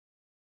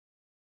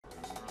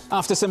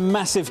After some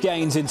massive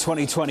gains in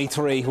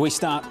 2023, we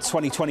start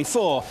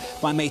 2024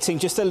 by meeting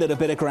just a little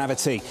bit of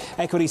gravity.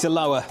 Equities are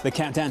lower. The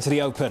countdown to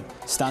the open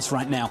starts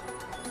right now.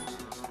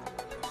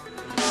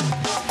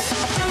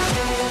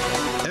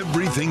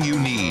 Everything you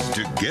need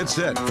to get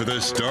set for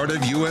the start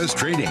of U.S.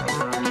 trading.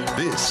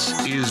 This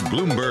is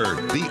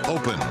Bloomberg The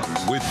Open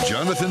with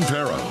Jonathan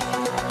Ferro.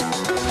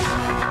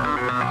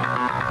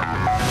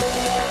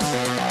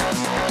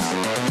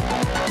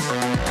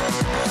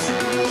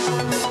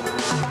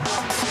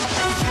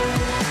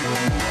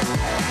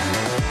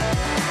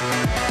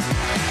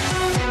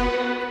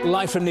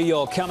 Live from New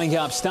York, coming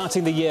up,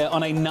 starting the year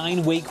on a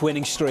 9-week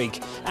winning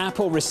streak.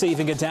 Apple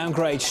receiving a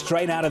downgrade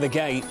straight out of the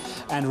gate,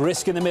 and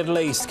risk in the Middle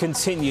East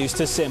continues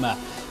to simmer.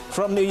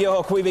 From New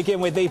York, we begin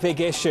with the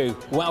big issue.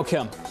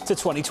 Welcome to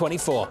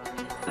 2024.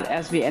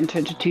 As we enter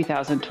into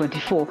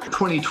 2024.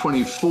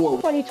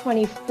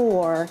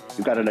 2024.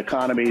 You've got an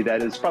economy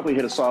that has probably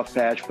hit a soft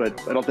patch, but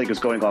I don't think it's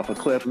going off a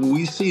cliff.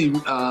 We see in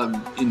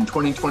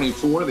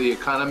 2024 the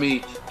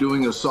economy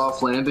doing a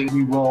soft landing.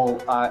 We will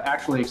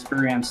actually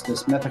experience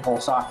this mythical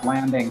soft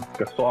landing.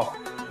 A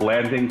soft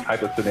landing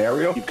type of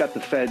scenario. You've got the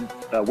Fed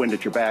wind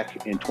at your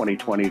back in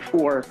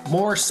 2024.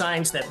 More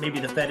signs that maybe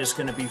the Fed is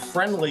going to be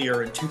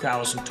friendlier in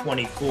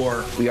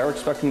 2024. We are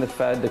expecting the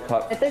Fed to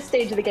cut. At this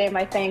stage of the game,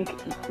 I think,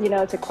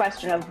 it's a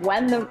question of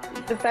when the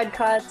Fed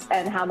cuts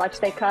and how much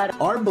they cut.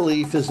 Our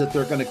belief is that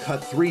they're going to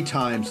cut 3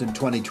 times in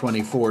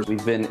 2024.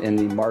 We've been in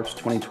the March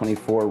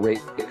 2024 rate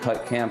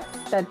cut camp.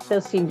 That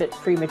does seem a bit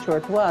premature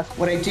to us.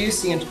 What I do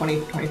see in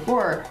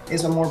 2024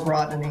 is a more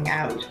broadening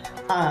out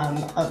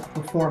of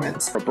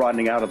performance. A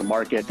broadening out of the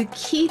market. The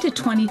key to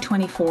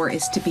 2024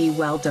 is to be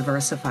well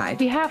diversified.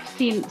 We have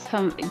seen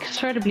some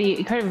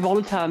incredibly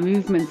volatile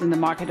movements in the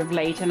market of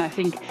late, and I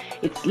think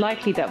it's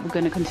likely that we're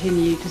going to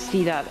continue to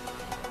see that.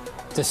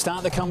 To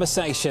start the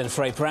conversation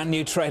for a brand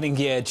new trading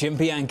year, Jim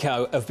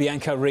Bianco of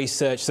Bianco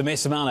Research, Samir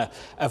Samana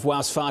of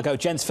Wells Fargo.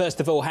 Gents, first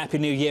of all, Happy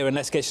New Year, and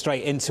let's get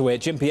straight into it.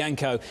 Jim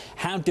Bianco,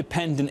 how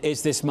dependent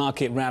is this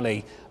market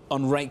rally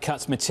on rate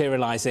cuts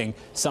materializing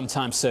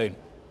sometime soon?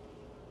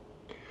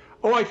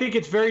 Oh, I think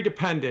it's very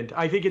dependent.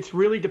 I think it's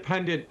really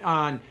dependent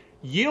on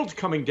yields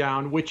coming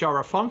down, which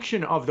are a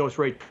function of those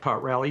rate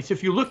cut rallies.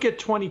 If you look at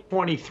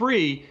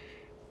 2023,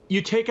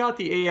 you take out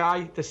the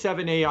AI, the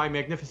 7 AI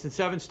Magnificent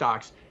 7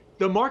 stocks,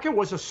 the market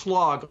was a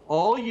slog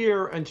all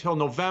year until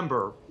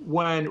November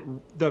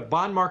when the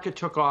bond market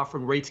took off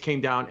and rates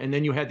came down, and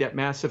then you had that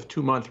massive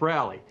 2-month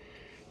rally.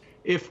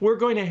 If we're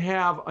going to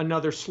have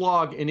another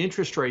slog in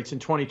interest rates in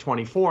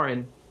 2024,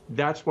 and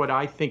that's what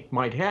I think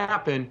might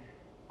happen,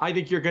 I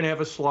think you're going to have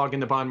a slog in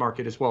the bond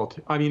market as well.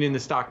 In the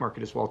stock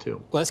market as well,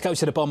 too. Well, let's go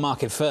to the bond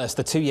market first.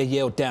 The 2-year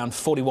yield down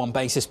 41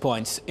 basis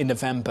points in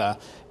November.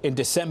 In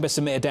December,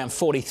 Samir, down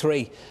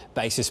 43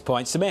 basis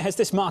points. Samir, has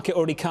this market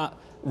already cut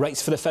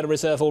rates for the Federal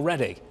Reserve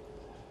already?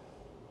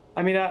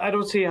 I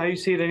don't see how you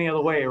see it any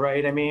other way,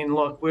 right?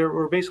 Look,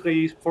 we're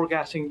basically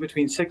forecasting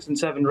between 6 and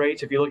 7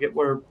 rates if you look at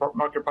where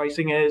market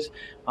pricing is.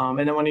 And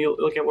then when you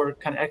look at where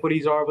kind of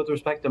equities are with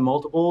respect to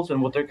multiples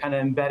and what they're kind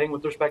of embedding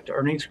with respect to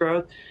earnings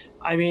growth,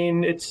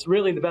 it's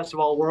really the best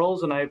of all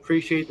worlds. And I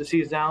appreciate the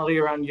seasonality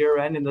around year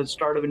end and the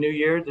start of a new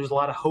year. There's a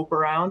lot of hope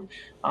around.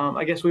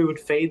 I guess we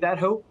would fade that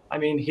hope.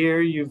 Here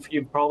you've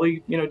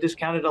probably,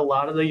 discounted a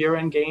lot of the year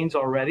end gains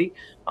already.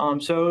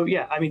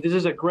 This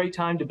is a great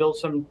time to build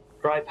some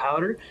dry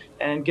powder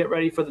and get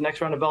ready for the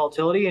next round of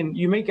volatility. And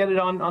you may get it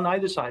on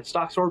either side,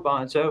 stocks or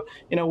bonds. So,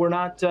 we're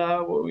not,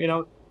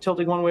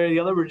 tilting one way or the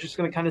other. We're just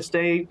going to kind of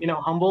stay,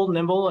 humble,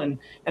 nimble, and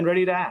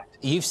ready to act.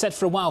 You've said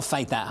for a while,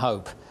 fade that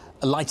hope.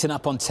 Lighten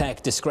up on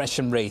tech,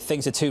 discretionary,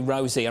 things are too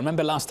rosy. I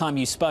remember last time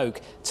you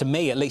spoke, to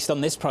me, at least on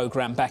this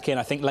programme back in,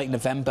 I think, late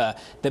November,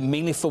 the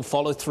meaningful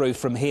follow-through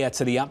from here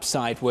to the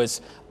upside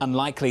was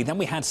unlikely. Then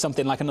we had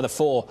something like another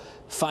 4-5%,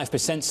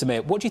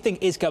 Samir. What do you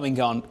think is going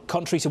on,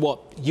 contrary to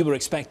what you were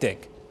expecting?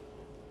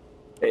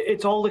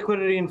 It's all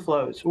liquidity and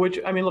flows, which,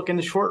 look, in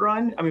the short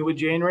run, with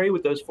January,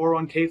 with those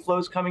 401k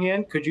flows coming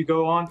in, could you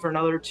go on for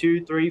another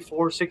 2, 3,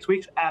 4, 6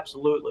 weeks?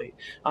 Absolutely.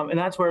 And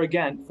that's where,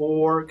 again,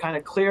 for kind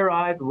of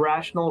clear-eyed,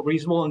 rational,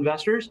 reasonable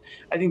investors,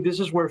 I think this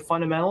is where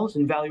fundamentals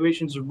and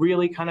valuations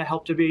really kind of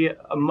help to be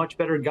a much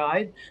better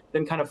guide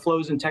than kind of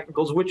flows and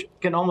technicals, which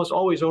can almost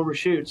always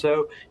overshoot.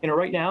 So,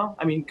 right now,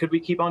 could we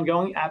keep on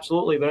going?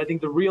 Absolutely. But I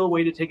think the real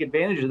way to take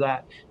advantage of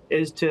that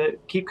is to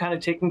keep kind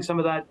of taking some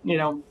of that,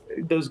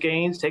 those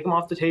gains, take them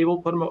off the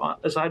table, put them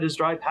aside as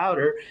dry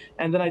powder.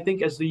 And then I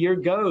think as the year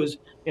goes,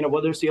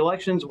 whether it's the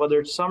elections,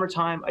 whether it's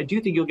summertime, I do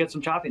think you'll get some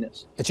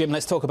choppiness. Jim,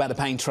 let's talk about the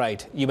pain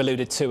trade. You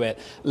alluded to it.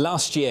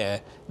 Last year,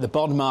 the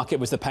bond market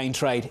was the pain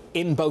trade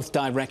in both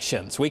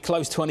directions. We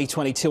closed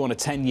 2022 on a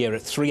 10-year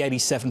at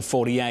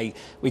 387.48.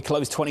 We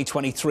closed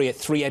 2023 at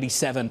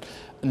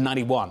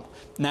 387.91.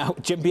 Now,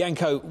 Jim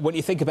Bianco, when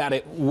you think about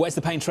it, where's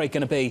the pain trade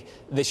going to be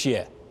this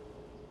year?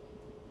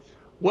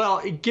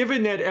 Well,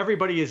 given that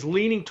everybody is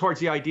leaning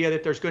towards the idea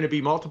that there's going to be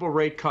multiple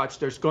rate cuts,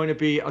 there's going to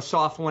be a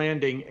soft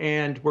landing,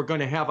 and we're going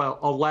to have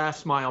a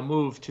last mile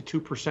move to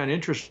 2%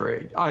 interest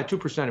rate,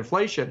 2%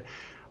 inflation,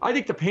 I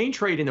think the pain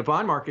trade in the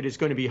bond market is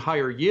going to be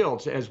higher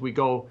yields as we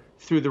go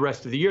through the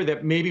rest of the year,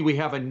 that maybe we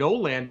have a no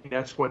landing.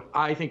 That's what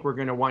I think we're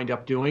going to wind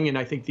up doing. And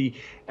I think the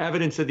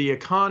evidence of the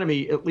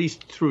economy, at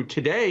least through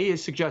today,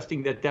 is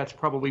suggesting that that's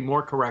probably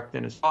more correct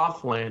than a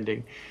soft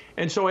landing.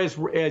 And so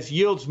as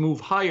yields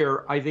move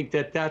higher, I think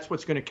that that's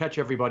what's going to catch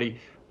everybody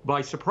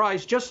by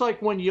surprise, just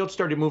like when yields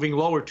started moving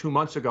lower 2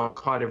 months ago,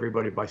 caught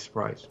everybody by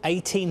surprise.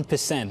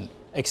 18%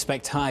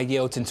 expect higher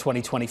yields in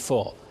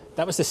 2024.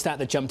 That was the stat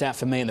that jumped out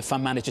for me in the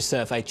fund manager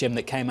survey, Jim,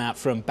 that came out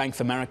from Bank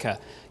of America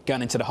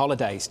going into the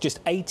holidays.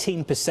 Just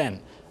 18%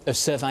 of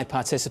survey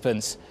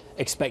participants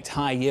expect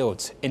high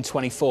yields in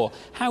 24.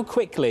 How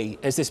quickly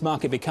has this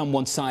market become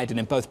one-sided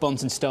in both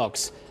bonds and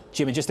stocks,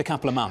 Jim, in just a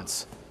couple of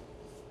months?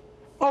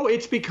 Oh,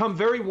 it's become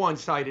very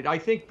one-sided. I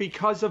think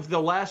because of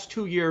the last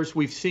 2 years,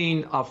 we've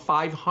seen a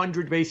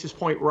 500 basis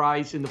point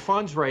rise in the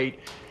funds rate.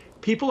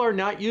 People are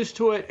not used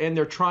to it, and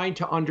they're trying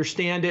to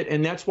understand it,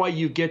 and that's why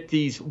you get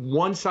these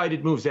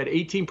one-sided moves. That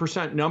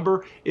 18%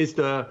 number is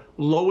the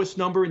lowest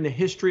number in the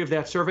history of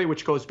that survey,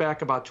 which goes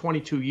back about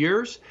 22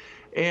 years.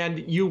 And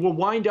you will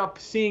wind up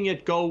seeing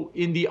it go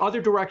in the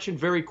other direction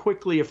very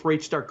quickly if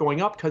rates start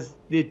going up, because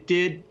it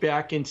did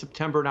back in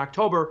September and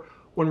October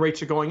when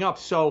rates are going up.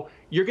 So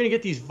you're going to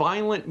get these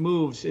violent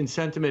moves in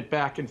sentiment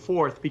back and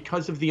forth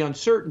because of the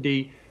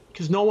uncertainty,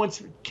 because no one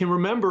can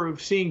remember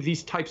seeing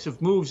these types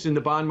of moves in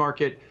the bond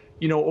market,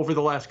 you know, over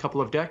the last couple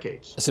of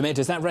decades. Samir,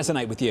 does that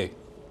resonate with you?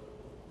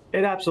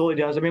 It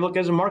absolutely does. I mean, look,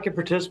 as a market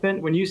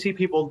participant, when you see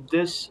people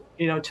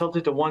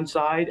tilted to one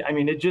side, I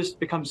mean, it just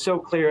becomes so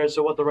clear as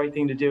to what the right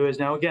thing to do is.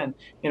 Now, again,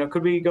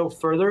 could we go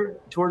further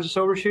towards this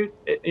overshoot?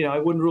 I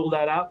wouldn't rule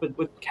that out, but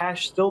with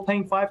cash still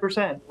paying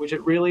 5%, which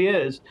it really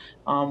is,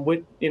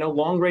 with,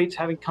 long rates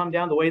having come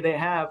down the way they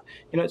have,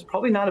 it's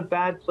probably not a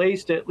bad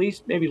place to at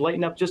least maybe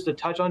lighten up just a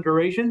touch on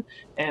duration.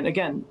 And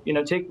again,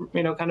 take,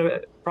 kind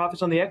of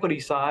profits on the equity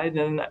side.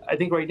 And I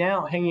think right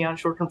now, hanging out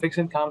short-term fixed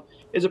income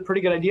is a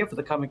pretty good idea for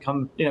the coming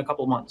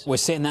couple of months. We're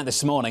seeing that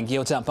this morning.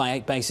 Yields up by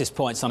 8 basis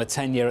points on a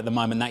 10-year at the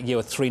moment. That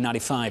yield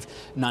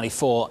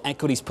 395.94.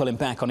 Equities pulling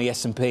back on the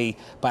S&P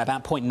by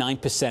about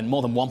 0.9%,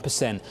 more than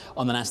 1%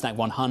 on the Nasdaq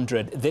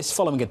 100. This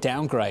following a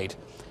downgrade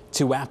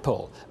to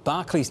Apple.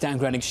 Barclays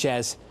downgrading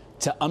shares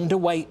to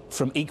underweight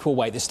from equal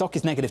weight. The stock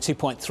is negative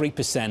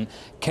 2.3%.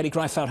 Katie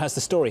Greifeld has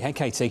the story. Hey,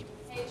 Katie.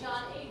 Hey,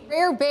 John.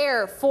 Rare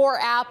bear for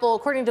Apple.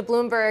 According to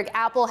Bloomberg,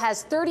 Apple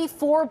has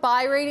 34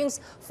 buy ratings,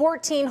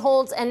 14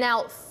 holds, and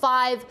now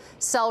 5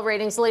 sell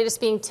ratings. The latest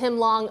being Tim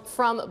Long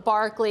from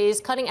Barclays,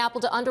 cutting Apple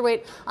to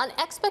underweight on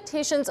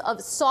expectations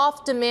of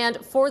soft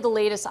demand for the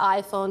latest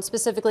iPhone.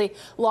 Specifically,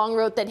 Long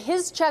wrote that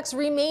his checks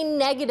remain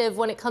negative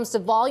when it comes to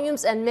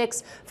volumes and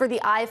mix for the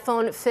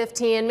iPhone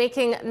 15. And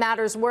making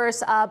matters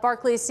worse,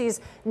 Barclays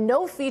sees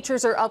no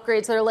features or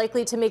upgrades that are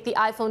likely to make the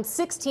iPhone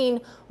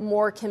 16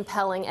 more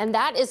compelling. And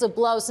that is a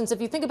blow, since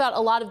if you think about a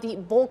lot of the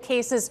bull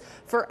cases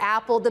for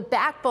Apple, the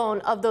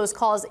backbone of those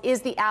calls is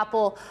the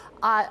Apple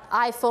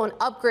iPhone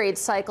upgrade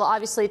cycle.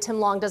 Obviously, Tim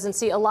Long doesn't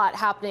see a lot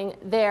happening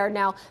there.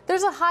 Now,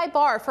 there's a high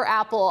bar for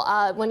Apple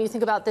when you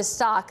think about this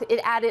stock. It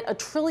added $1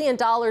 trillion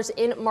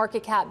in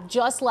market cap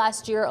just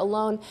last year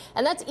alone,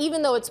 and that's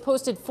even though it's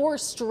posted 4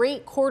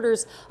 straight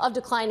quarters of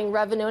declining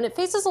revenue, and it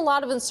faces a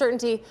lot of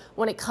uncertainty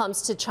when it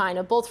comes to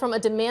China, both from a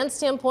demand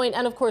standpoint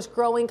and, of course,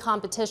 growing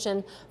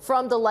competition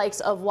from the likes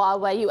of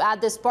Huawei. You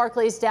add this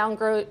Barclays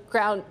downgrade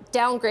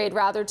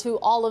to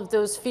all of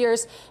those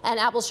fears, and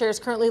Apple shares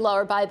currently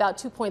lower by about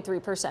 2.3%,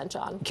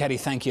 John. Katie,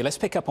 thank you. Let's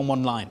pick up on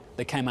one line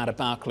that came out of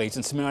Barclays.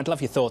 And Samir, I'd love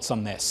your thoughts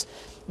on this.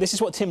 This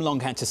is what Tim Long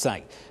had to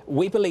say.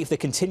 We believe the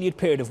continued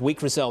period of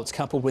weak results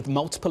coupled with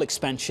multiple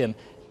expansion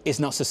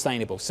is not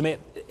sustainable. Samir,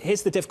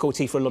 here's the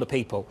difficulty for a lot of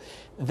people.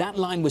 That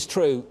line was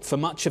true for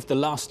much of the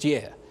last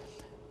year,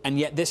 and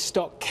yet this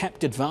stock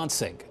kept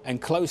advancing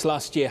and closed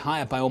last year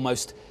higher by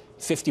almost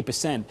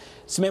 50%.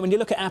 Samir, when you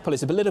look at Apple,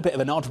 it's a little bit of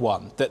an odd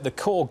one, that the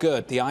core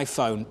good, the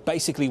iPhone,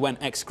 basically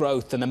went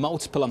ex-growth and the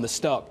multiple on the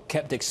stock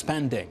kept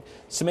expanding.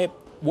 Samir,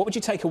 what would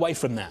you take away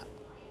from that?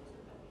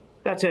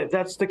 That's it.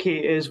 That's the key,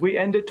 is we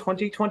ended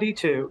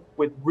 2022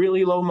 with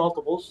really low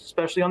multiples,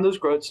 especially on those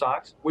growth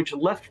stocks, which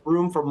left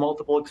room for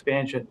multiple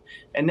expansion.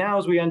 And now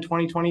as we end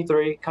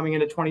 2023, coming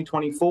into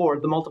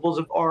 2024, the multiples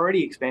have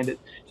already expanded.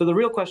 So the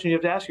real question you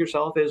have to ask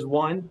yourself is,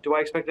 one, do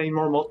I expect any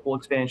more multiple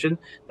expansion?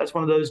 That's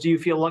one of those do you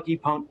feel lucky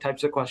punk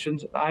types of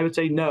questions. I would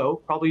say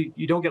no, probably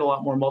you don't get a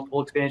lot more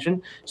multiple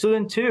expansion. So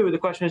then two, the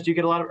question is, do you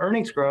get a lot of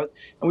earnings growth?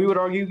 And we would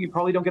argue you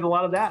probably don't get a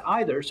lot of that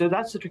either. So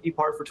that's the tricky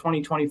part for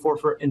 2024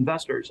 for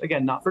investors.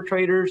 Again, not for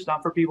traders,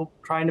 not for people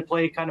trying to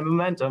play kind of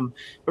momentum,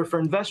 but for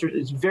investors,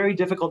 it's very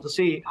difficult to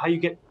see how you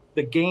get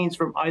the gains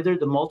from either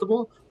the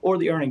multiple or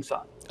the earnings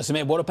side.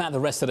 Samir, what about the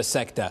rest of the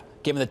sector?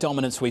 Given the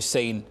dominance we've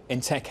seen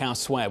in tech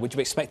elsewhere, would you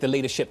expect the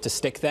leadership to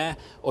stick there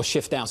or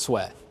shift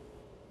elsewhere?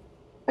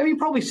 I mean,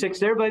 probably 6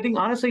 there, but I think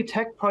honestly,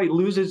 tech probably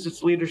loses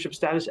its leadership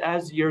status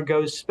as the year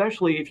goes,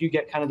 especially if you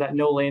get kind of that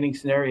no landing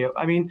scenario.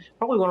 I mean,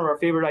 probably one of our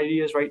favorite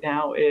ideas right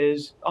now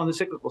is on the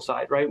cyclical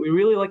side, right? We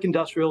really like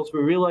industrials, we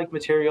really like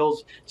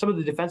materials. Some of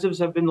the defensives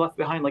have been left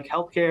behind, like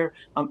healthcare,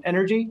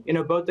 energy.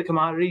 Both the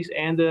commodities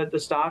and the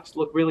stocks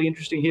look really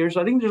interesting here.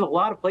 So I think there's a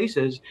lot of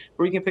places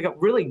where you can pick up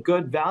really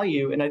good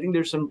value, and I think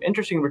there's some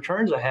interesting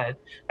returns ahead.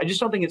 I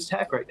just don't think it's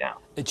tech right now.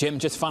 Jim,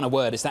 just final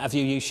word. Is that a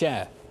view you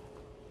share?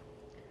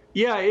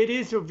 Yeah, it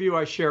is a view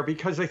I share,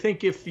 because I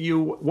think if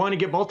you want to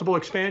get multiple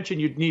expansion,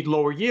 you'd need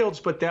lower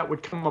yields, but that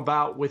would come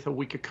about with a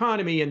weak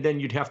economy, and then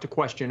you'd have to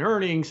question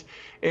earnings.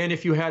 And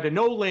if you had a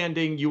no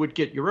landing, you would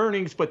get your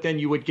earnings, but then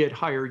you would get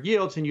higher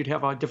yields, and you'd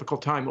have a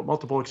difficult time with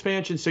multiple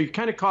expansion. So you're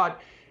kind of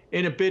caught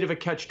in a bit of a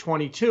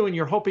catch-22, and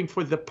you're hoping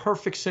for the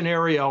perfect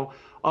scenario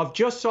of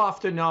just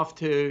soft enough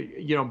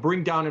to,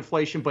 bring down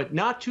inflation, but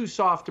not too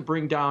soft to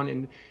bring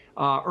down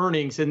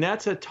earnings. And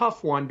that's a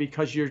tough one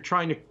because you're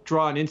trying to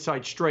draw an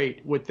inside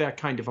straight with that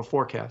kind of a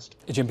forecast.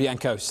 Jim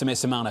Bianco, Samir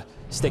Samana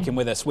sticking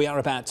with us. We are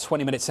about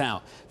 20 minutes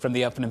out from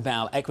the open and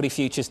bell. Equity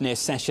futures near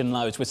session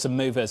lows with some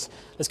movers.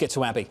 Let's get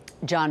to Abby.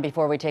 John,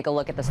 before we take a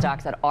look at the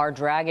stocks that are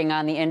dragging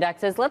on the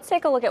indexes, let's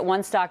take a look at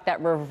one stock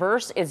that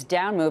reversed its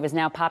down move, is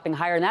now popping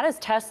higher, and that is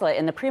Tesla.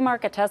 In the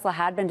pre-market, Tesla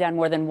had been down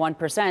more than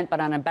 1%, but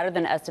on a better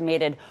than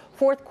estimated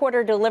fourth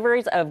quarter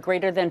deliveries of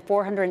greater than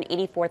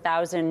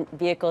 484,000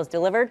 vehicles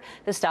delivered,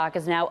 the stock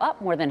is now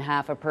up more than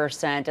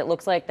 0.5%. It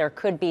looks like there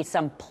could be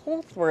some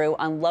pull through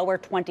on lower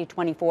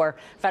 2024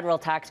 federal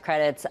tax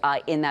credits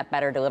in that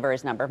better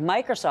deliveries number.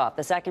 Microsoft,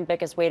 the second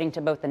biggest weighting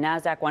to both the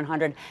Nasdaq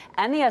 100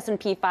 and the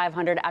S&P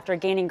 500, after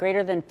gaining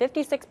greater than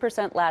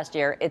 56% last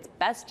year, its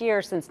best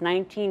year since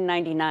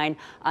 1999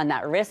 on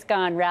that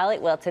risk-on rally.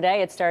 Well,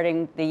 today it's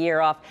starting the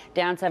year off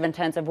down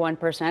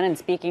 0.7%. And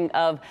speaking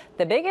of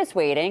the biggest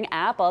weighting,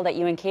 Apple, that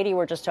you and Katie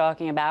were just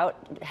talking about,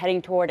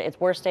 heading toward its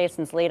worst day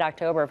since late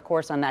October, of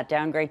course, on that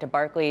downgrade to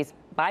Barclays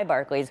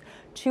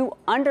to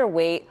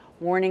underweight,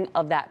 warning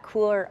of that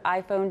cooler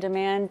iPhone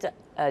demand,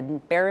 a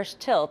bearish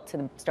tilt to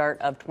the start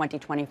of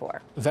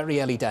 2024. Very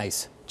early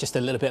days, just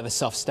a little bit of a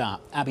soft start.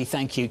 Abby,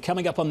 thank you.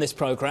 Coming up on this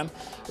program,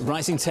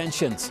 rising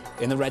tensions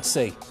in the Red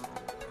Sea.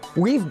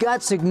 We've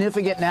got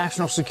significant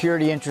national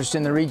security interest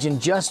in the region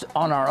just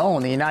on our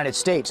own, the United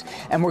States,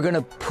 and we're going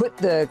to put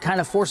the kind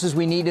of forces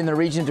we need in the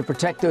region to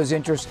protect those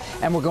interests,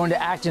 and we're going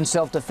to act in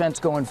self-defense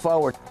going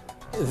forward.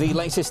 The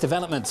latest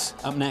developments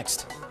up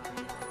next.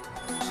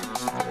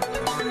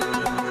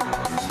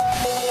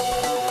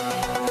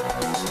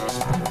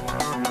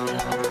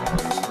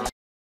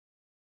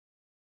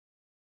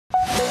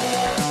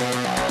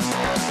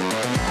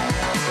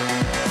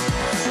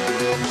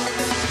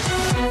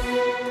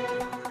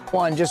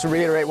 One, just to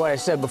reiterate what I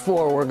said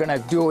before, we're going to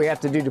do what we have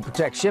to do to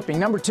protect shipping.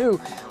 Number two,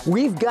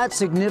 we've got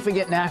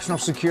significant national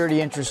security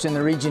interest in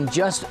the region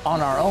just on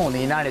our own, the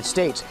United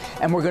States,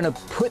 and we're going to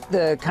put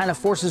the kind of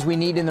forces we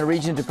need in the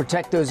region to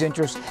protect those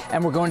interests,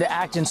 and we're going to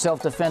act in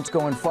self-defense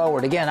going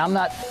forward. Again, I'm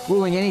not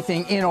ruling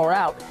anything in or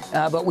out,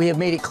 but we have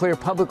made it clear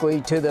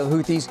publicly to the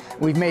Houthis.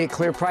 We've made it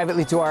clear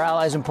privately to our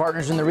allies and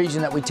partners in the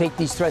region that we take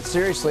these threats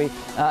seriously,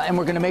 and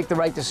we're going to make the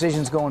right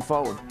decisions going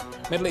forward.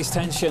 Middle East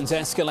tensions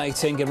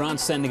escalating. Iran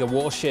sending a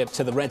warship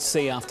to the Red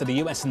Sea after the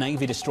U.S.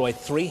 Navy destroyed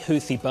 3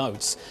 Houthi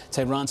boats.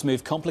 Tehran's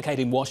move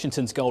complicating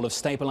Washington's goal of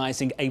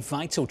stabilizing a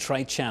vital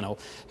trade channel.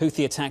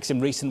 Houthi attacks in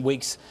recent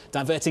weeks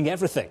diverting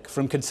everything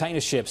from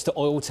container ships to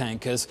oil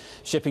tankers.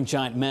 Shipping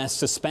giant Maersk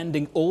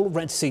suspending all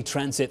Red Sea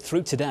transit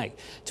through today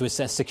to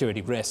assess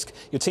security risk.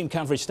 Your team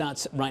coverage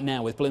starts right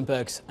now with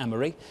Bloomberg's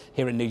Anne-Marie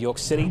here in New York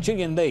City.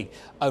 Julian Lee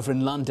over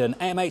in London.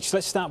 AMH,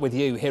 let's start with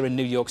you here in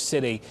New York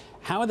City.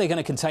 How are they going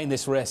to contain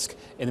this risk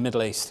in the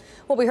Middle East?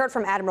 Well, we heard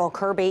from Admiral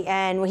Kirby,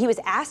 and when he was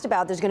asked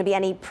about there's going to be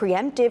any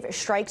preemptive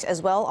strikes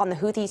as well on the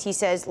Houthis, he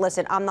says,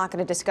 listen, I'm not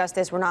going to discuss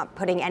this. We're not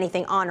putting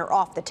anything on or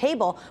off the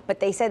table. But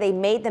they said they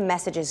made the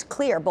messages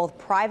clear, both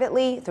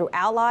privately through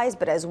allies,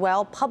 but as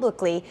well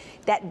publicly,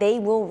 that they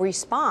will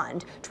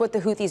respond to what the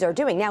Houthis are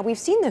doing. Now, we've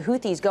seen the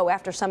Houthis go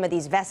after some of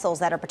these vessels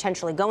that are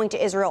potentially going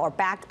to Israel or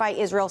backed by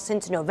Israel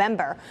since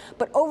November.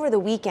 But over the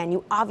weekend,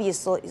 you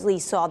obviously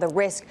saw the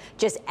risk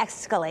just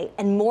escalate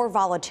and more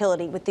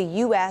volatility with the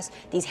U.S.,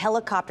 these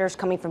helicopters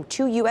coming from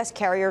 2 U.S.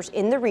 carriers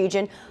in the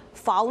region,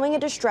 following a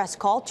distress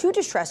call, 2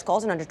 distress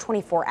calls in under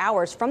 24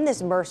 hours from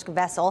this Maersk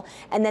vessel,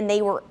 and then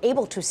they were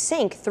able to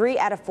sink 3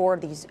 out of 4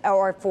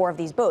 of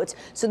these boats.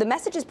 So the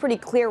message is pretty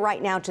clear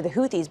right now to the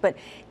Houthis, but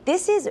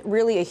this is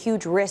really a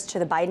huge risk to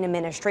the Biden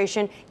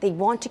administration. They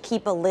want to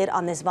keep a lid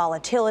on this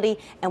volatility,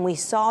 and we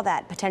saw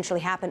that potentially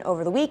happen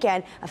over the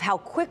weekend of how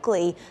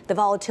quickly the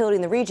volatility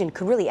in the region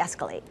could really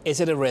escalate. Is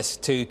it a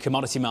risk to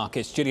commodity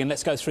markets? Julian,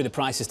 let's go through the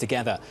prices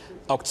together.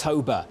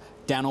 October,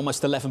 down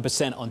almost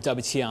 11% on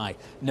WTI.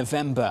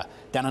 November,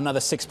 down another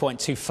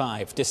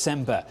 6.25.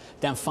 December,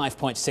 down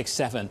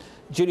 5.67.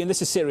 Julian,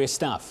 this is serious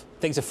stuff.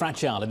 Things are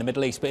fragile in the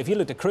Middle East. But if you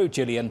looked at crude,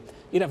 Julian,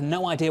 you'd have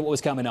no idea what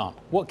was going on.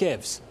 What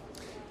gives?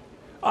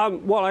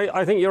 Well,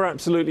 I think you're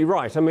absolutely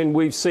right. I mean,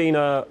 we've seen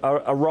a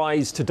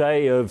rise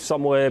today of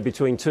somewhere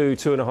between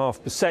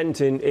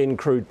 2–2.5% in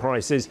crude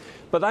prices,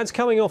 but that's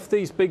coming off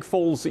these big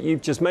falls that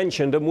you've just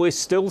mentioned, and we're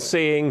still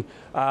seeing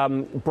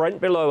Brent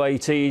below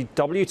 80,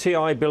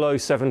 WTI below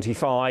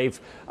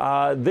 75.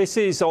 This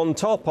is on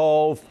top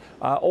of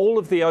all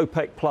of the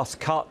OPEC plus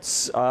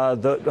cuts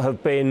that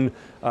have been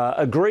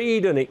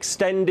agreed and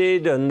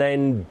extended and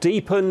then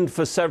deepened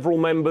for several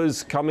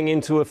members coming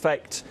into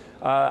effect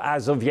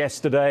as of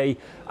yesterday,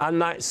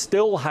 and that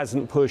still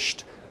hasn't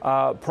pushed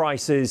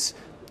prices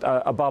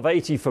above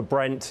 80 for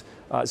Brent,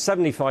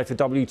 75 for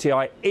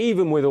WTI,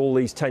 even with all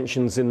these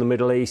tensions in the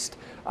Middle East.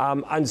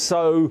 And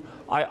so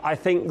I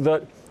think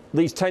that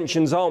these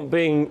tensions aren't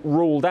being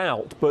ruled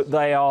out, but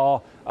they are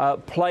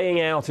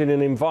playing out in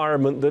an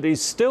environment that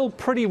is still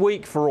pretty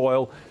weak for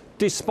oil,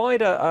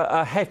 despite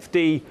a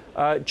hefty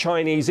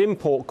Chinese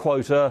import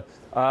quota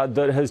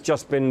that has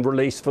just been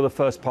released for the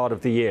first part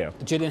of the year.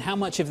 Julian, how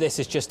much of this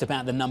is just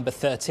about the number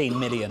 13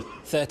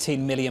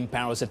 million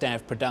barrels a day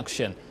of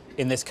production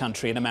in this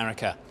country, in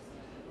America?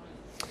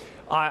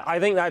 I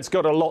think that's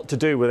got a lot to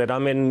do with it. I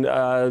mean,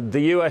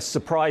 the US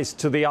surprised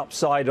to the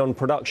upside on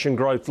production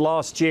growth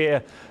last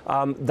year.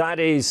 That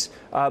is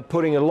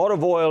putting a lot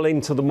of oil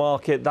into the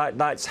market.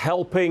 That's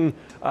helping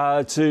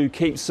to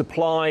keep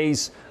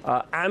supplies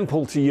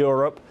ample to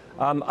Europe.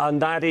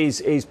 And that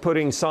is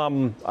putting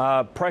some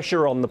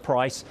pressure on the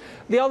price.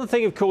 The other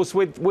thing, of course,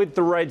 with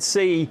the Red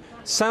Sea,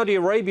 Saudi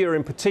Arabia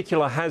in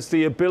particular has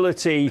the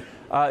ability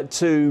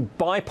to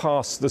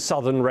bypass the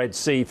southern Red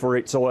Sea for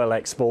its oil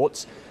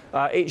exports.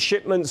 Its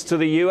shipments to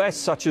the US,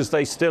 such as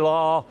they still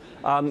are,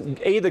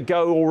 either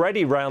go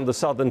already round the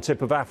southern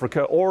tip of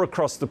Africa or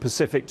across the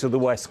Pacific to the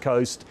west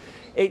coast.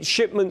 Its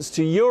shipments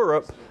to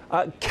Europe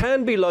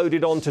can be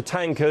loaded onto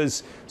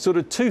tankers sort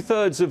of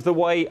 2/3 of the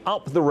way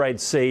up the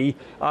Red Sea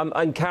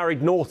and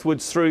carried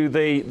northwards through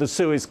the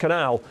Suez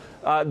Canal,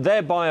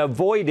 thereby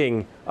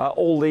avoiding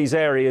all these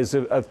areas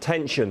of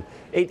tension.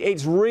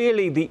 It's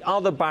really the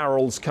other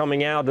barrels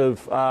coming out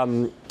of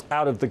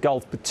the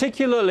Gulf,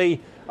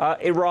 particularly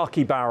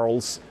Iraqi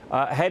barrels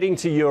heading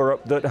to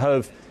Europe, that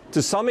have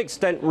to some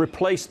extent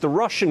replaced the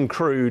Russian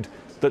crude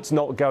that's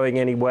not going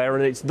anywhere,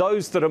 and it's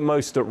those that are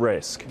most at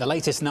risk. The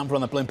latest number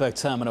on the Bloomberg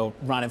terminal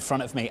right in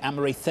front of me,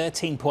 Anne-Marie,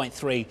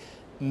 13.3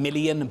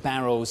 million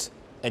barrels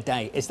a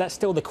day. Is that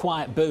still the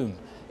quiet boom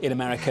in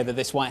America that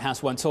this White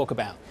House won't talk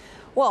about?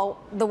 Well,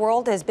 the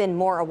world has been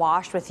more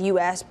awash with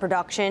U.S.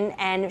 production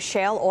and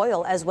shale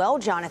oil as well,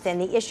 Jonathan.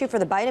 The issue for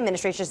the Biden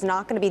administration is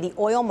not going to be the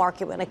oil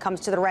market when it comes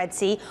to the Red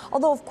Sea,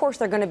 although, of course,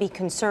 they're going to be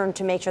concerned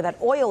to make sure that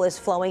oil is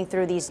flowing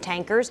through these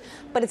tankers.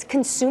 But it's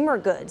consumer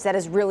goods that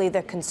is really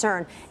the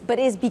concern. But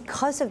it is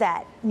because of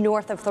that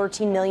north of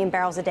 13 million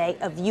barrels a day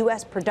of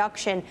U.S.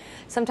 production.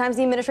 Sometimes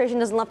the administration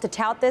doesn't love to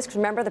tout this, because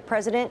remember, the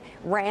president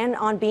ran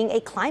on being a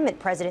climate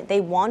president.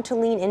 They want to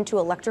lean into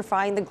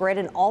electrifying the grid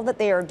and all that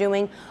they are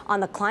doing on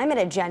the climate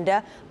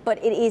agenda, but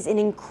it is an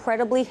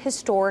incredibly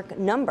historic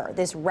number,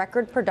 this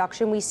record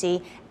production we see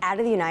out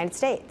of the United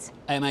States.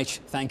 AMH,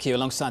 thank you.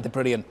 Alongside the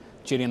brilliant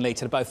Julian Lee,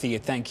 to both of you,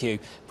 thank you.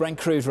 Brent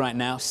crude right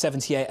now,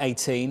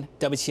 78.18,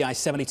 WTI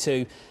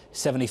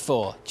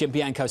 72.74. Jim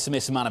Bianco,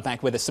 Samir Samana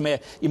back with us.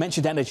 Samir, you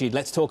mentioned energy.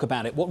 Let's talk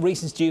about it. What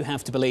reasons do you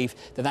have to believe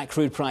that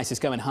crude price is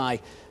going high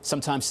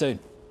sometime soon?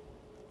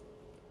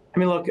 I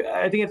mean, look,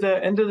 I think at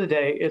the end of the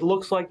day, it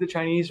looks like the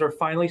Chinese are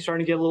finally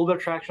starting to get a little bit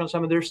of traction on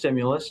some of their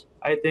stimulus.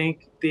 I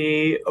think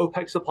the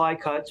OPEC supply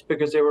cuts,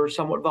 because they were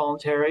somewhat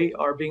voluntary,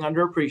 are being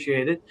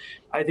underappreciated.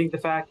 I think the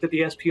fact that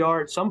the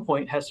SPR at some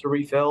point has to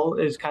refill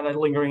is kind of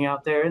lingering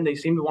out there, and they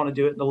seem to want to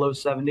do it in the low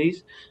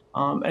 70s.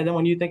 And then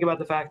when you think about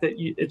the fact that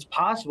it's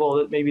possible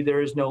that maybe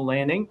there is no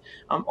landing,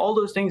 all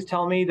those things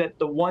tell me that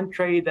the one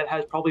trade that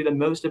has probably the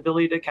most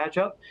ability to catch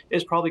up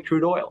is probably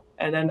crude oil.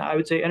 And then I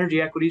would say energy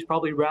equities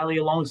probably rally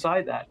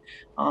alongside that.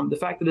 The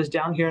fact that it's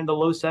down here in the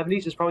low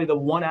 70s is probably the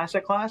one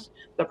asset class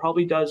that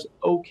probably does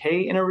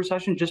okay in a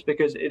recession, just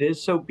because it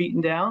is so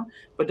beaten down,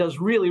 but does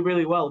really,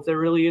 really well if there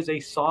really is a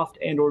soft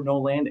and or no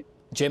landing.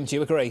 Jim, do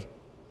you agree?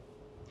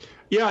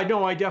 Yeah,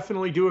 no, I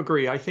definitely do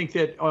agree. I think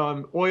that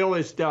oil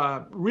is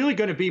really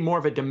going to be more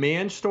of a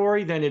demand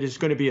story than it is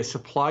going to be a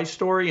supply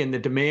story. And the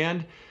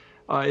demand,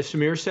 as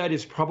Samir said,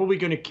 is probably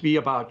going to be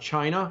about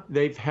China.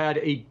 They've had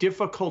a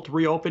difficult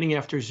reopening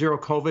after zero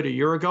COVID a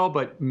year ago,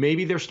 but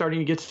maybe they're starting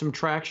to get some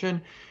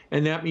traction.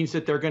 And that means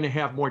that they're going to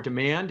have more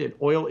demand. And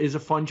oil is a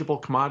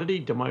fungible commodity.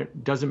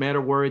 Doesn't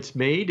matter where it's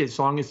made, as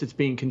long as it's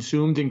being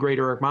consumed in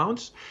greater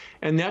amounts.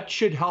 And that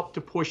should help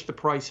to push the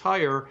price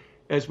higher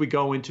as we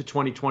go into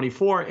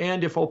 2024.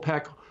 And if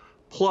OPEC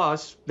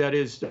plus, that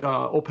is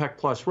OPEC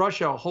plus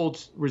Russia,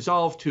 holds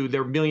resolve to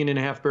their 1.5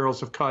 million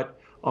barrels of cut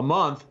a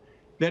month,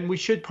 then we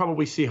should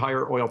probably see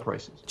higher oil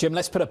prices. Jim,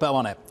 let's put a bow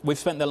on it. We've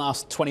spent the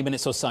last 20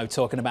 minutes or so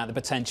talking about the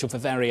potential for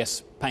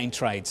various pain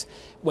trades.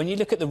 When you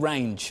look at the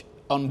range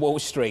on Wall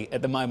Street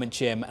at the moment,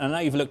 Jim, and I know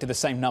you've looked at the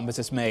same numbers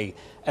as me,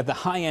 at the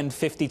high end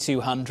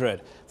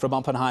 5,200 from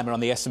Oppenheimer on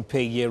the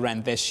S&P year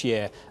end this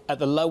year, at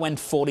the low end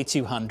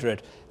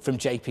 4,200 from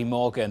JP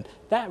Morgan.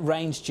 That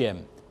range,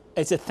 Jim,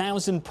 It's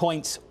 1,000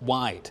 points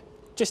wide.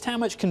 Just how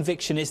much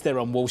conviction is there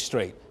on Wall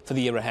Street for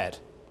the year ahead?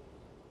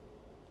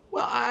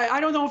 Well, I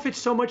don't know if it's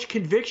so much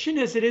conviction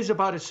as it is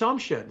about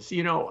assumptions.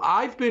 You know,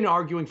 I've been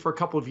arguing for a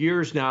couple of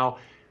years now,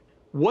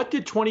 what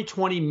did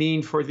 2020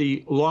 mean for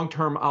the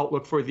long-term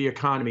outlook for the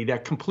economy,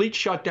 that complete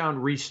shutdown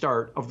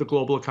restart of the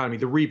global economy,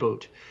 the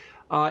reboot?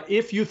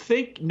 If you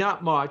think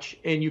not much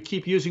and you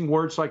keep using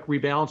words like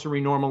rebalance and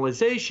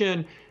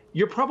renormalization,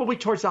 you're probably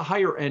towards the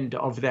higher end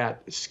of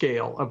that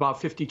scale,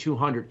 about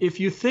 5,200. If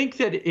you think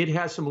that it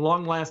has some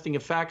long-lasting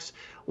effects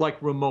like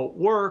remote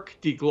work,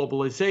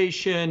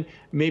 deglobalization,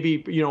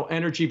 maybe, you know,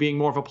 energy being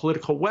more of a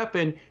political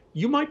weapon,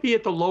 you might be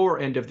at the lower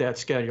end of that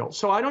scale.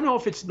 So I don't know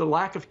if it's the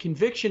lack of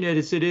conviction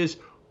as it is,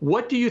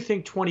 what do you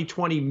think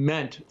 2020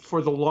 meant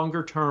for the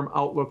longer-term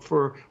outlook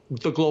for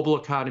the global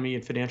economy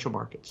and financial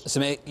markets?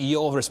 Samir,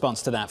 your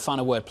response to that.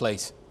 Final word,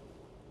 please.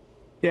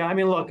 Yeah, I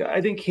mean, look,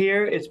 I think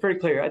here it's pretty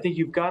clear. I think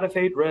you've got to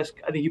fade risk.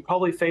 I think you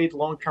probably fade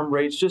long-term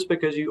rates just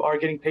because you are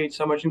getting paid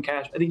so much in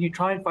cash. I think you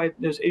try and find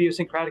those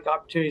idiosyncratic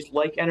opportunities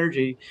like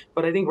energy.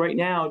 But I think right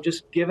now,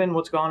 just given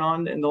what's gone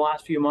on in the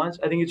last few months,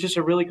 I think it's just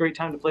a really great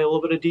time to play a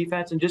little bit of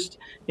defense and just,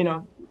 you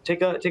know,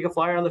 take a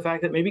flyer on the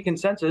fact that maybe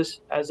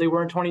consensus, as they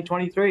were in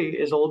 2023,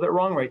 is a little bit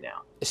wrong right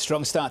now. A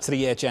strong start to the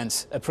year,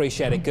 gents.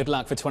 Appreciate it. Good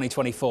luck for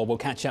 2024. We'll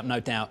catch up, no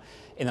doubt,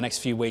 in the next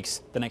few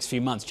weeks, the next few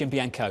months. Jim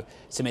Bianco,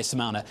 Samir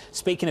Samana.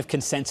 Speaking of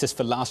consensus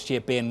for last year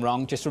being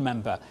wrong, just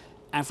remember,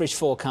 average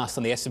forecast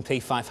on the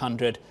S&P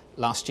 500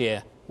 last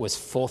year was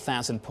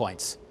 4,000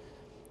 points.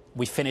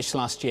 We finished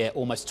last year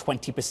almost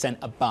 20%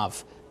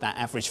 above that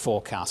average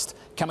forecast.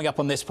 Coming up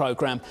on this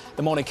programme,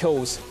 the morning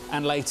calls,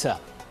 and later,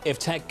 if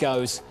tech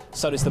goes,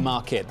 so does the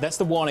market. That's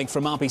the warning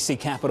from RBC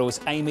Capital's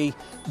Amy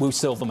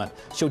Wu-Silverman.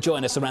 She'll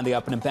join us around the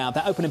opening bell.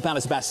 That opening bell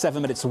is about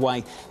 7 minutes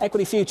away.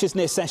 Equity futures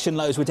near session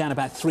lows were down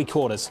about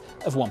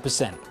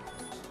 0.75%.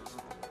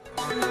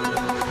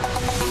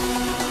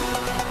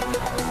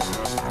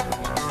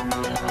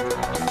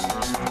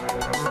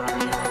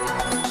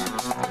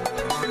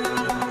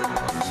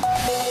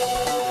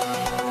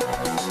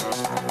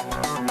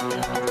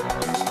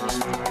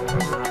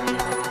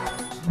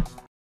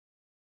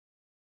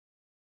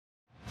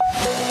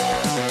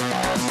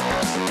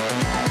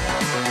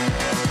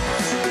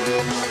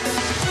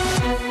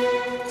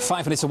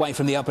 5 minutes away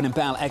from the opening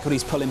bell,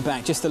 equities pulling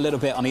back just a little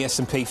bit on the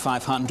S&P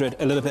 500,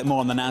 a little bit more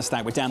on the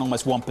Nasdaq. We're down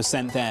almost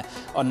 1% there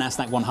on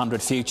Nasdaq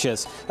 100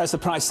 futures. That's the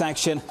price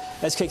action.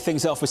 Let's kick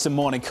things off with some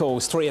morning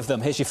calls. 3 of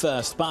them. Here's your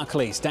first.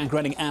 Barclays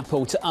downgrading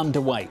Apple to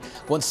underweight.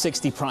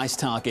 160 price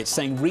target,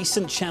 saying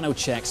recent channel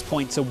checks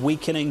point to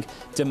weakening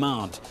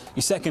demand.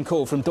 Your second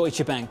call from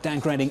Deutsche Bank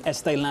downgrading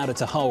Estee Lauder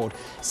to hold,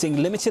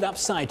 seeing limited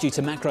upside due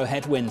to macro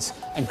headwinds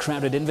and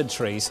crowded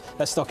inventories.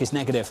 That stock is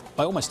negative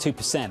by almost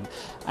 2%.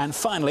 And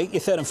finally,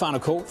 your third and final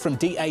call from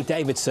D.A.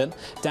 Davidson,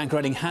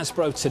 downgrading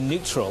Hasbro to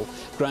neutral,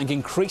 growing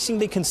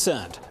increasingly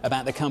concerned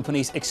about the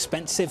company's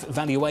expensive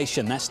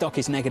valuation. That stock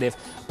is negative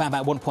by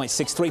about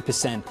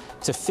 1.63%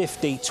 to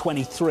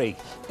 50.23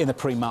 in the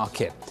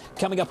pre-market.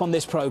 Coming up on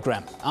this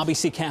programme,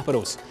 RBC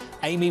Capital's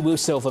Amy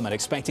Wu-Silverman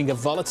expecting a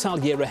volatile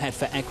year ahead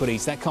for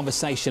equities. That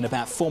conversation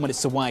about 4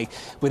 minutes away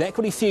with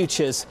equity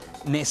futures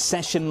near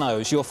session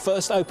lows. Your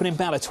first opening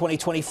bell of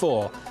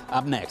 2024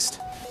 up next.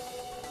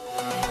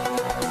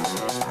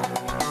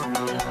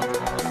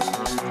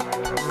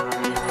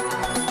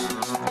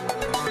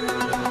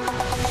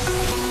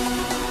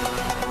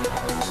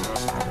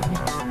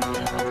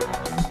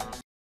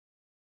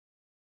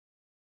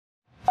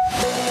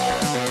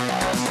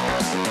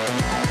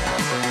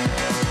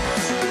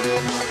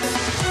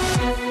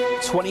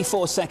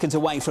 24 seconds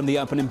away from the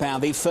opening bell,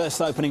 the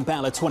first opening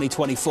bell of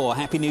 2024.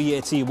 Happy New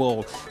Year to you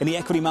all. In the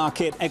equity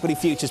market, equity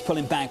futures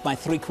pulling back by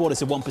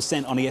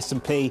 0.75% on the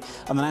S&P,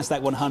 and the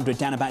Nasdaq 100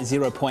 down about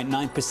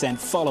 0.9%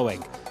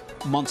 following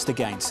monster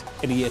gains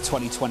in the year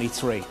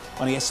 2023.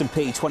 On the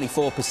S&P,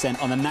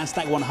 24%. On the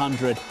Nasdaq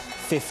 100,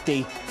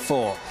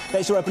 54.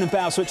 There's your opening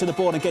bell. Switch to the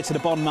board and get to the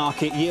bond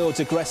market.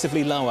 Yields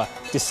aggressively lower.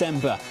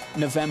 December,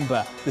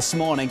 November, this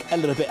morning a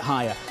little bit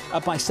higher,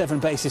 up by 7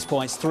 basis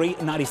points,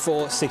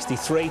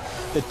 394.63.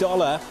 The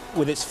dollar,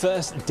 with its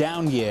first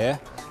down year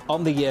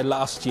on the year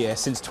last year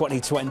since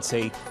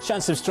 2020, showing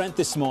some strength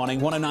this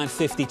morning,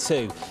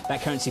 109.52.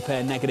 That currency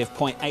pair negative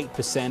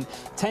 0.8%.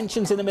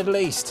 Tensions in the Middle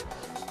East.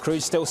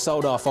 Crude still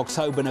sold off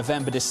October,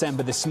 November,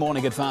 December this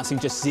morning, advancing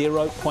just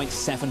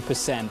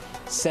 0.7%,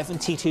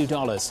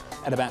 $72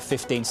 and about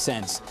 15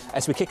 cents.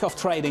 As we kick off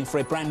trading for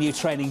a brand new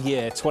trading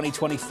year,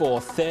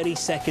 2024, 30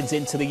 seconds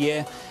into the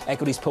year,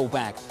 equities pull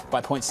back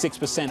by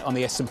 0.6% on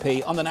the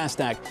S&P. On the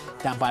Nasdaq,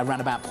 down by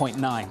around about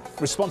 0.9.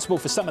 Responsible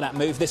for some of that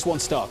move, this one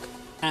stock.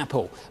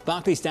 Apple.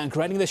 Barclays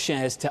downgrading the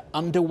shares to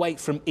underweight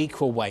from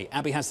equal weight.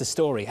 Abby has the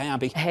story. Hey,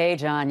 Abby. Hey,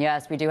 John.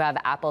 Yes, we do have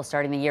Apple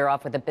starting the year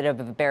off with a bit of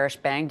a bearish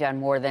bang, down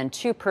more than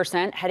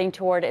 2%, heading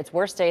toward its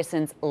worst day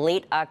since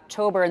late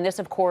October. And this,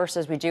 of course,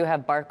 as we do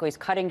have Barclays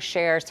cutting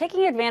shares,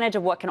 taking advantage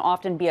of what can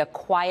often be a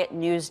quiet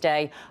news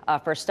day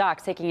for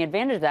stocks, taking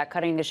advantage of that,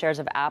 cutting the shares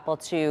of Apple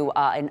to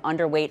an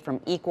underweight from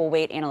equal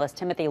weight. Analyst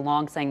Timothy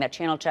Long saying that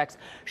channel checks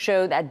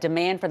show that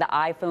demand for the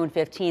iPhone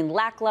 15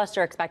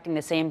 lackluster, expecting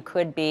the same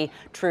could be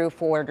true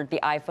for the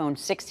iPhone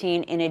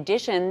 16. In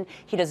addition,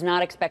 he does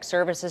not expect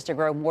services to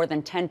grow more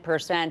than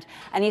 10%.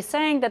 And he's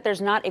saying that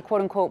there's not a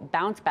quote unquote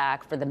bounce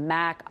back for the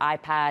Mac,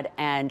 iPad,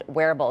 and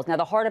wearables. Now,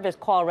 the heart of his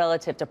call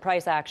relative to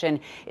price action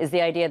is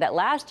the idea that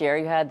last year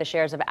you had the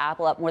shares of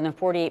Apple up more than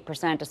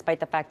 48%, despite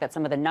the fact that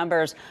some of the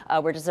numbers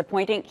were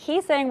disappointing.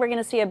 He's saying we're going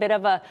to see a bit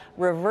of a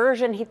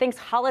reversion. He thinks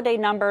holiday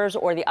numbers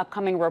or the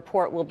upcoming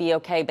report will be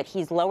okay, but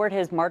he's lowered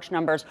his March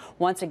numbers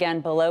once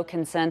again below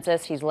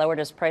consensus. He's lowered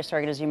his price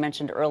target, as you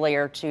mentioned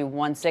earlier, to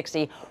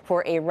 160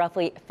 for a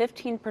roughly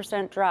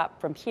 15% drop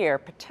from here,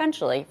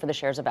 potentially for the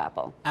shares of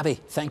Apple. Abby,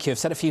 thank you. I've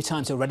said a few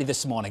times already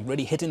this morning,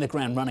 really hitting the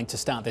ground running to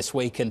start this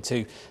week and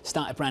to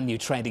start a brand new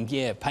trading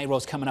year.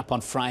 Payroll's coming up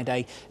on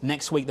Friday.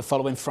 Next week, the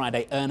following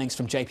Friday, earnings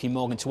from JP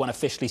Morgan to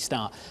unofficially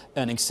start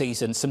earnings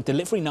season. Some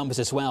delivery numbers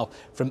as well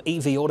from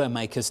EV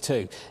automakers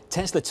too.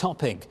 Tesla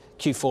topping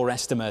Q4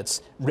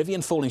 estimates.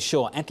 Rivian falling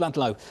short. Ed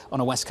Ludlow on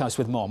the West Coast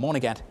with more.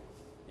 Morning, Ed.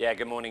 Yeah,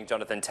 good morning,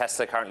 Jonathan.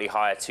 Tesla currently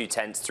higher,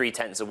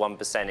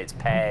 0.2%. It's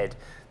paired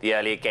the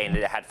earlier gain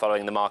that it had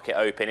following the market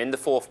open. In the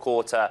fourth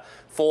quarter,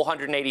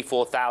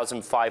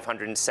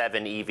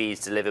 484,507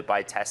 EVs delivered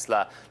by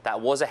Tesla. That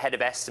was ahead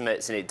of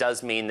estimates, and it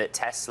does mean that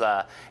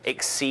Tesla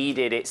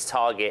exceeded its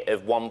target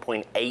of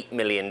 1.8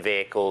 million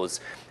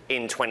vehicles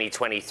in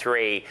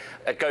 2023.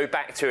 Go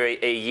back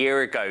to a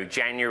year ago,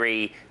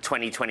 January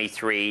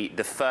 2023,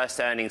 the first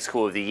earnings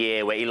call of the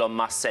year, where Elon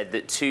Musk said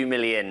that 2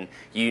 million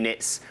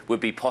units would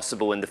be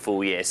possible in the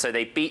full year. So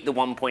they beat the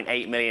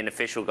 1.8 million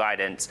official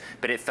guidance,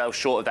 but it fell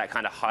short of that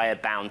kind of higher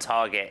bound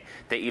target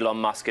that Elon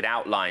Musk had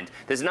outlined.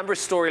 There's a number of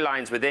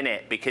storylines within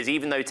it, because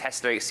even though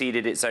Tesla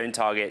exceeded its own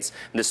targets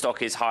and the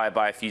stock is higher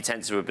by a few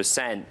tenths of a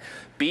percent,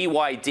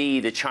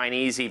 BYD, the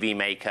Chinese EV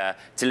maker,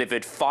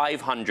 delivered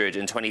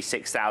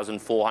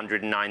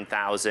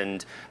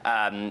 526,409,000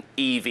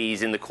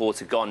 EVs in the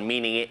quarter gone,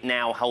 meaning it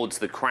now holds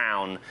the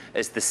crown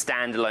as the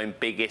standalone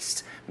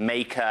biggest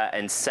maker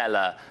and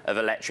seller of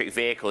electric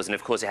vehicles. And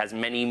of course, it has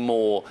many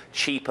more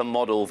cheaper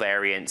model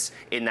variants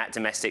in that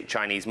domestic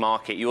Chinese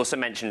market. You also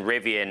mentioned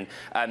Rivian.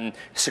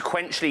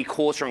 Sequentially,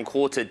 quarter on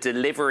quarter,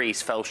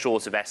 deliveries fell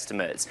short of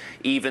estimates,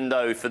 even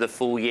though for the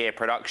full year,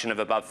 production of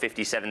above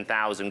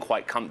 57,000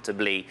 quite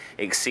comfortably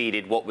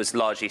exceeded what was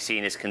largely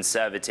seen as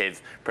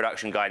conservative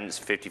production guidance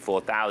of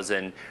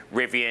 54,000.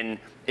 Rivian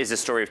is a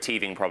story of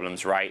teething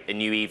problems, right? A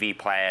new EV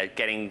player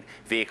getting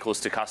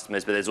vehicles to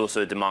customers, but there's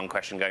also a demand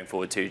question going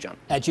forward too, John.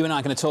 Ed, you and I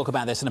are going to talk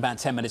about this in about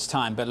 10 minutes'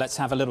 time, but let's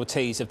have a little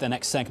tease of the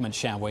next segment,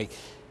 shall we?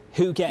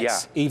 Who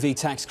gets EV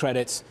tax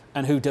credits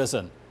and who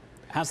doesn't?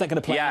 How's that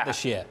going to play out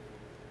this year?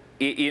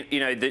 You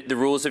know, the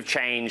rules have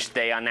changed.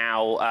 They are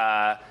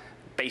now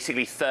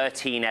basically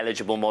 13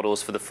 eligible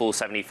models for the full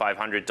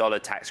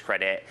 $7,500 tax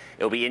credit.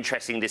 It'll be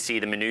interesting to see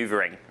the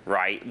maneuvering,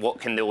 right? What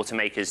can the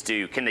automakers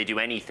do? Can they do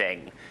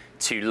anything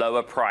to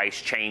lower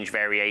price, change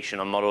variation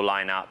on model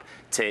lineup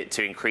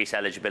to increase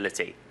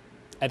eligibility?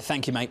 Ed,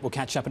 thank you, mate. We'll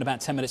catch up in about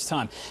 10 minutes'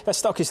 time. That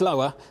stock is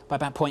lower by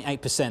about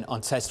 0.8%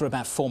 on Tesla,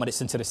 about 4 minutes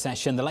into the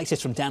session. The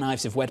latest from Dan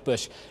Ives of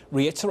Wedbush,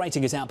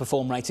 reiterating his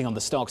outperform rating on the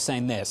stock,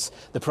 saying this: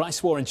 the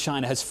price war in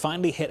China has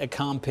finally hit a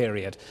calm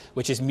period,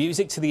 which is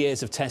music to the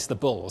ears of Tesla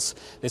bulls.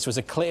 This was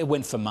a clear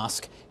win for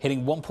Musk.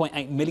 Hitting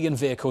 1.8 million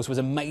vehicles was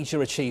a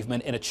major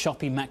achievement in a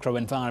choppy macro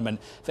environment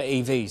for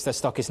EVs. Their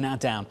stock is now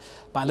down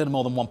by a little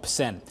more than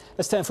 1%.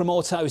 Let's turn from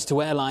autos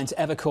to airlines.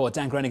 Evercore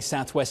downgrading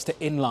Southwest to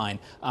inline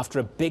after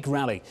a big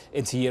rally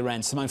into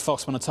year-end. Simone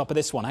Foxman on top of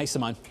this one. Hey,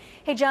 Simone.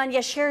 Hey, John.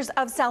 Yes, shares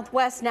of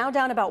Southwest now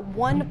down about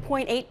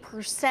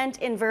 1.8%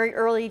 in very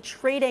early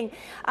trading.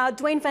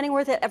 Dwayne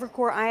Fenningworth at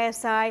Evercore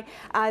ISI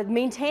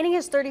maintaining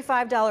his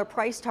 $35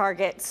 price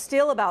target,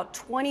 still about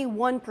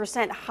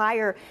 21%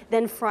 higher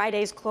than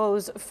Friday's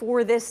close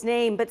for this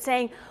name, but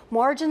saying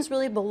margins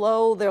really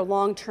below their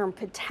long-term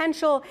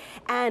potential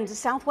and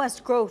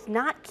Southwest growth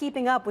not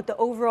keeping up with the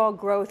overall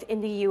growth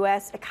in the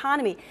U.S.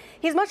 economy.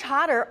 He's much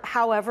hotter,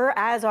 however,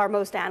 as are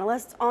most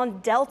analysts,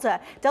 on Delta.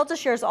 Delta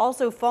shares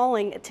also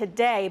falling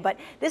today, but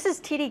this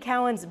is TD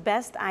Cowen's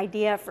best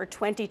idea for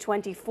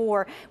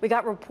 2024. We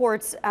got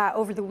reports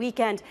over the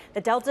weekend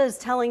that Delta is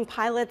telling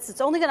pilots it's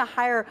only going to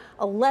hire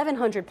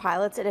 1,100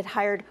 pilots. It had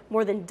hired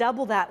more than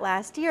double that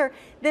last year.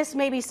 This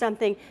may be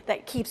something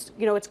that keeps,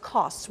 its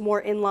costs more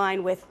in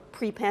line with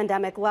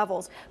pre-pandemic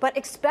levels. But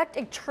expect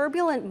a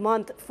turbulent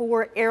month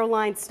for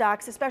airline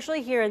stocks,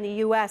 especially here in the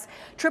U.S.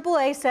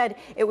 AAA said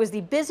it was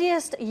the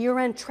busiest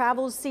year-end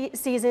travel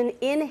season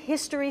in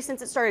history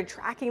since it started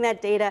tracking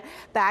that data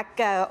back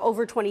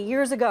over 20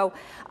 years ago.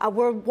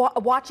 We're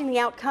watching the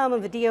outcome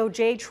of the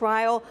DOJ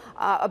trial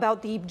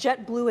about the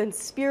JetBlue and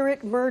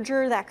Spirit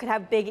merger that could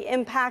have big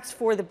impacts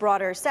for the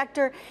broader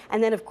sector.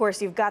 And then, of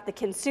course, you've got the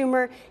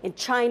consumer in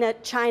China.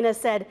 China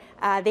said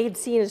they had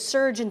seen a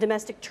surge in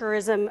domestic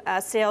tourism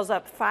sales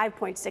up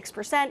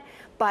 5.6%.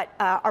 But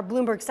our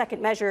Bloomberg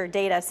second measure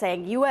data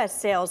saying U.S.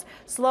 sales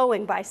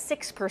slowing by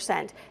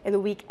 6% in the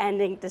week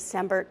ending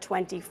December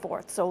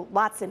 24th. So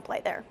lots in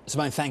play there.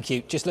 Simone, thank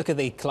you. Just look at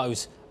the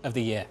close of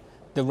the year.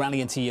 The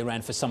rally into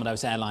year-end for some of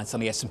those airlines on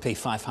the S&P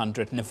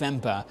 500.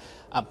 November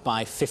up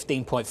by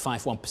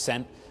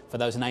 15.51% for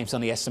those names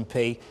on the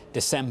S&P.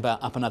 December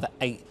up another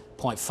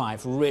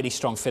 8.5. Really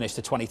strong finish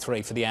to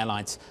 23 for the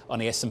airlines on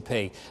the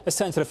S&P. Let's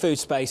turn to the food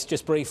space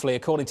just briefly.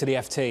 According to the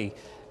FT,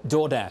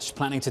 DoorDash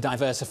planning to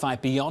diversify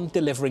beyond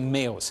delivering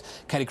meals.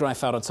 Katie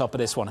Greifeld on top of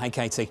this one. Hey,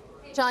 Katie.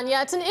 John,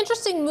 yeah, it's an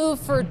interesting move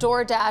for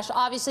DoorDash.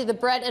 Obviously, the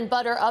bread and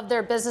butter of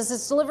their business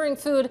is delivering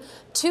food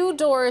to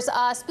doors,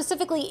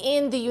 specifically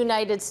in the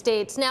United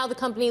States. Now the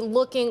company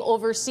looking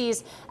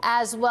overseas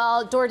as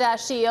well.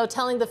 DoorDash CEO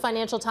telling the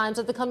Financial Times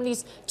that the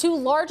company's two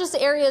largest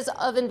areas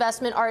of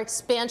investment are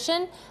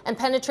expansion and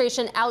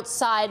penetration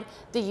outside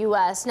the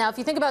U.S. Now, if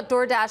you think about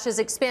DoorDash's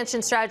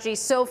expansion strategy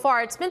so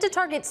far, it's been to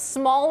target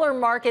smaller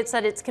markets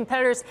that its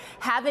competitors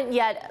haven't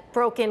yet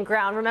broken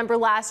ground. Remember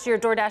last year,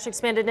 DoorDash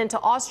expanded into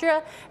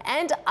Austria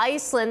and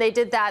Iceland. They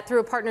did that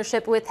through a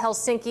partnership with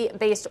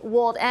Helsinki-based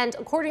Wolt. And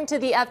according to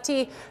the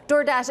FT,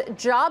 DoorDash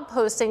job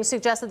posting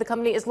suggests that the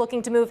company is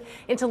looking to move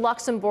into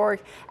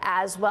Luxembourg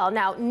as well.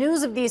 Now,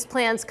 news of these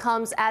plans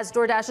comes as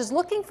DoorDash is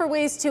looking for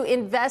ways to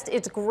invest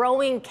its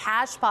growing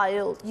cash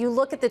pile. You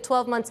look at the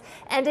 12 months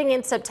ending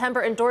in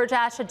September, and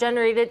DoorDash had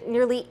generated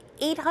nearly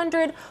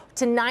 $800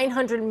 to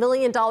 $900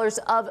 million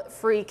of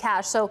free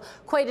cash. So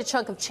quite a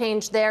chunk of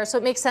change there. So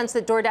it makes sense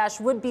that DoorDash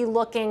would be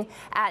looking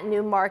at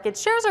new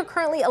markets. Shares are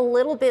currently a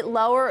little bit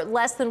lower,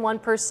 less than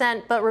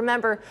 1%. But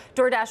remember,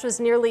 DoorDash was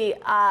nearly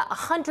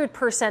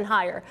 100%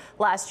 higher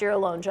last year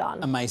alone,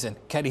 John. Amazing.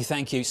 Katie,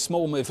 thank you.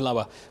 Small move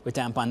lower. We're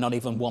down by not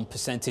even 1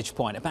 percentage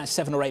point. About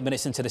 7 or 8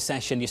 minutes into the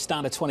session, your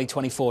start of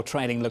 2024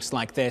 trading looks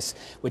like this.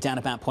 We're down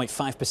about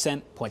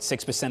 0.5%,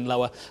 0.6%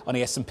 lower on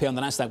the S&P. On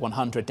the Nasdaq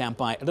 100, down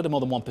by a little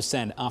more than 1%.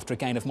 After a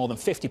gain of more than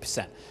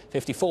 50%,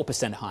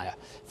 54% higher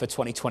for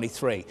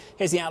 2023.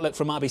 Here's the outlook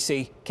from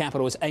RBC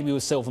Capital's Amy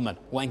Silverman,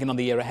 weighing in on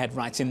the year ahead,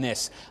 writing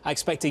this. I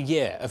expect a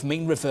year of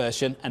mean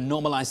reversion and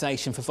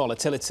normalization for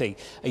volatility,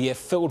 a year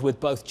filled with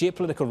both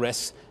geopolitical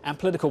risks and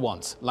political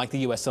ones, like the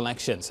US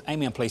elections.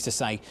 Amy, I'm pleased to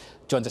say,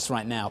 joins us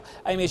right now.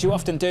 Amy, as you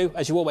often do,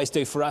 as you always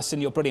do for us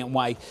in your brilliant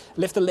way,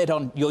 lift the lid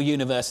on your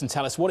universe and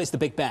tell us, what is the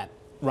big bet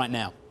right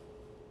now?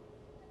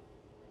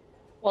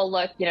 Well,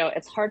 look,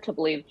 it's hard to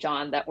believe,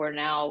 John, that we're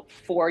now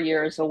 4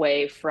 years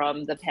away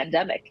from the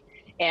pandemic.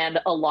 And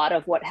a lot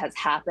of what has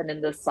happened in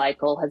this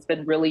cycle has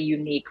been really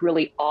unique,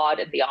 really odd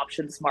in the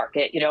options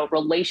market.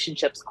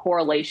 Relationships,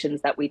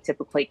 correlations that we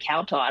typically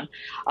count on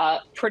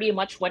pretty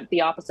much went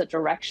the opposite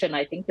direction.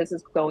 I think this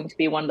is going to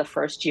be one of the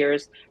first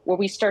years where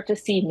we start to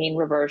see mean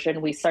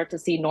reversion. We start to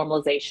see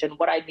normalization.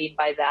 What I mean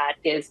by that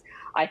is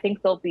I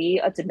think there'll be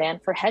a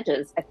demand for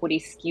hedges. Equity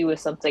skew is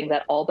something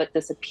that all but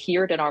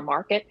disappeared in our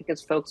market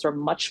because folks are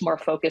much more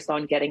focused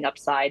on getting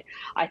upside.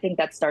 I think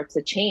that starts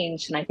to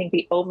change. And I think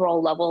the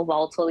overall level of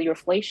volatility or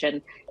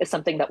inflation is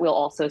something that we'll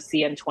also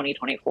see in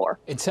 2024.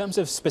 In terms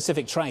of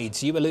specific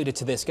trades, you alluded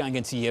to this going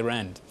into year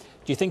end.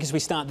 Do you think as we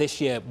start this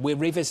year, we're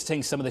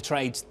revisiting some of the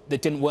trades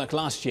that didn't work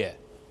last year?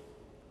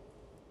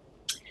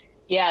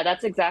 Yeah,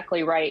 that's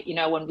exactly right.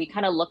 When we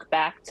kind of look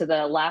back to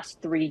the last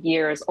 3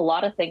 years, a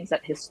lot of things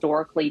that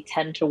historically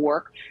tend to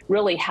work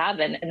really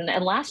haven't.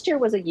 And last year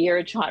was a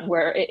year, John,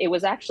 where it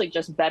was actually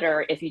just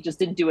better if you just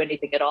didn't do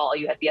anything at all.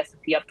 You had the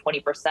S&P up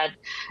 20%.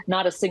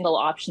 Not a single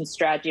option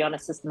strategy on a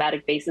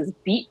systematic basis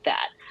beat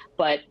that.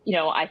 But,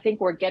 I think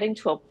we're getting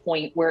to a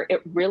point where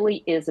it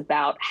really is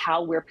about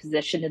how we're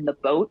positioned in the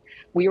boat.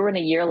 We were in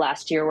a year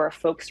last year where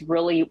folks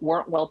really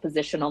weren't well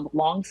positioned on the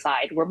long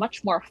side. We're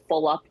much more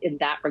full up in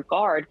that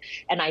regard.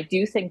 And I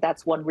do think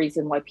that's one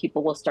reason why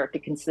people will start to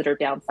consider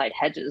downside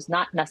hedges,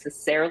 not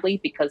necessarily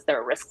because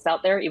there are risks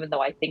out there, even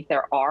though I think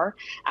there are.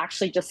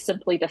 Actually, just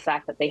simply the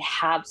fact that they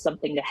have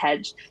something to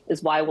hedge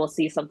is why we'll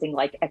see something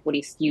like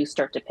equity skew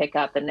start to pick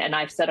up. And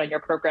I've said on your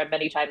program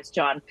many times,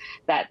 John,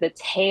 that the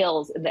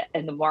tails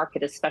in the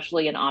market,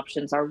 especially in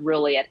options, are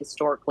really at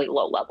historically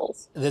low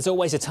levels. There's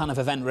always a ton of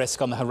event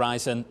risk on the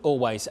horizon,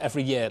 always,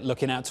 every year,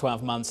 looking out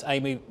 12 months.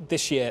 Amy,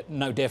 this year,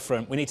 no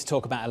different. We need to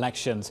talk about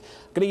elections.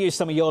 I'm going to use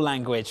some of your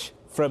language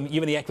from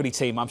you and the equity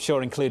team, I'm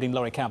sure including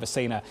Lori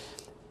Calvasina.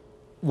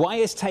 Why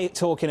is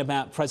talking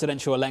about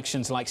presidential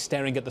elections like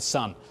staring at the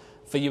sun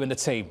for you and the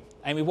team?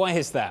 Amy, why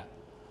is that?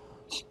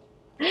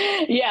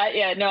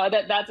 No,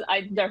 that's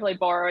I'm definitely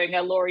borrowing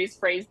Lori's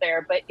phrase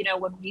there. But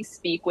when we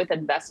speak with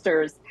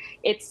investors,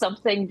 it's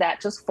something that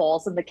just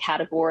falls in the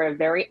category of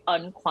very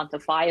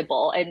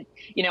unquantifiable. And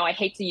I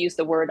hate to use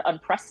the word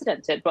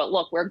unprecedented, but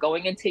look, we're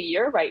going into a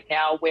year right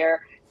now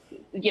where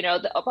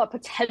a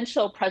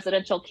potential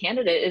presidential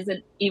candidate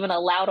isn't even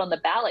allowed on the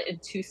ballot in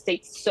 2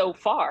 states so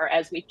far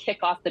as we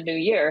kick off the new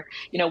year.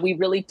 We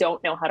really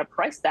don't know how to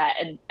price that.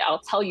 And I'll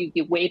tell you,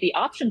 the way the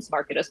options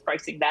market is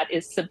pricing that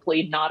is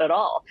simply not at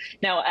all.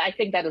 Now, I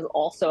think that is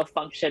also a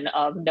function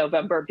of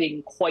November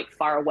being quite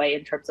far away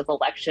in terms of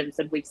elections.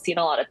 And we've seen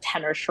a lot of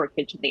tenor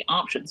shrinkage in the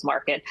options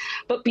market.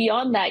 But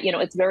beyond that,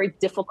 it's very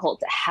difficult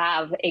to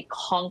have a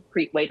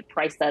concrete way to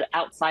price that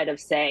outside of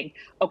saying,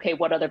 okay,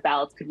 what other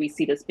ballots could we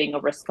see this being a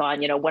risk on?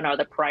 When are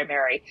the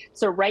primary?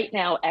 So right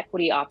now,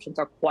 equity options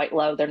are quite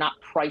low. They're not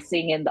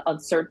pricing in the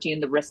uncertainty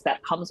and the risk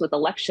that comes with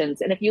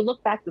elections. And if you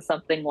look back to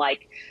something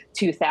like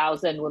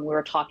 2000, when we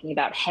were talking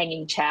about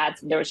hanging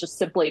chads, and there was just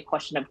simply a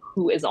question of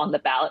who is on the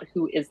ballot,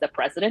 who is the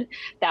president,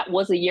 that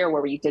was a year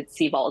where we did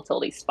see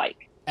volatility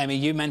spike. Emmy,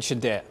 you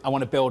mentioned it. I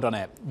want to build on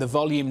it. The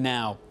volume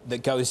now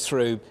that goes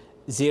through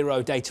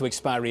 0 day to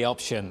expiry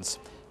options,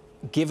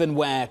 given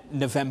where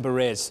November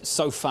is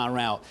so far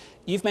out,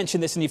 you've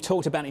mentioned this and you've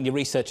talked about it in your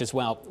research as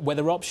well,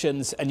 whether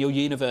options and your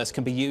universe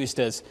can be used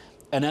as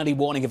an early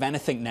warning of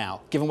anything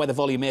now, given where the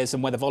volume is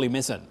and where the volume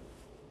isn't.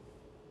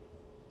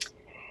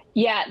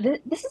 Yeah,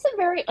 this is a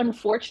very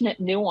unfortunate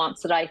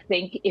nuance that I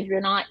think if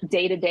you're not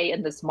day to day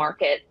in this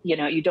market,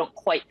 you don't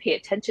quite pay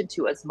attention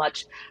to as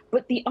much.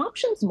 But the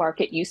options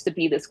market used to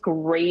be this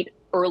great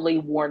early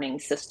warning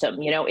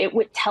system. It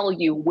would tell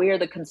you where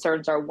the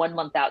concerns are 1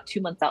 month out,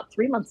 2 months out,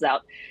 3 months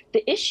out.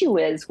 The issue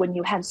is when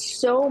you have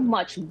so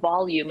much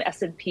volume,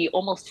 S&P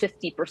almost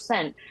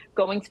 50%,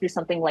 going through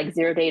something like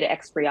 0 day to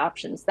expiry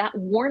options, that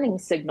warning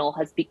signal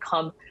has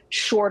become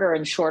shorter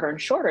and shorter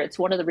and shorter. It's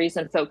one of the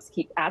reasons folks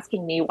keep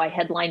asking me why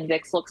headline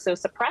VIX looks so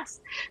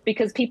suppressed,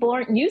 because people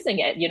aren't using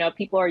it.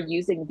 People are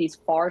using these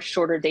far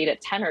shorter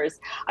dated tenors.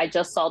 I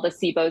just saw the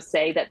SIBO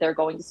say that they're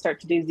going to start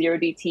to do 0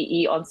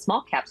 DTE on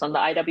small caps on the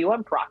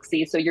IWM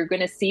proxy. So you're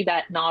going to see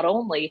that not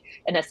only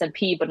in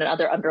S&P, but in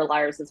other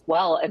underliers as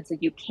well. And so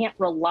you can't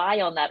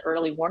rely on that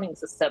early warning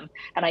system.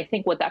 And I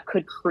think what that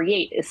could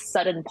create is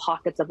sudden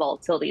pockets of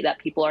volatility that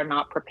people are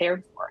not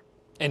prepared for.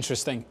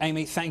 Interesting.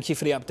 Amy, thank you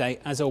for the update.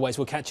 As always,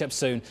 we'll catch up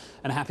soon.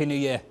 And a Happy New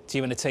Year to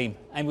you and the team.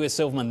 Amy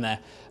Silverman there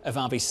of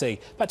RBC.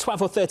 About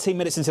 12 or 13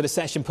 minutes into the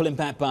session, pulling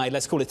back by,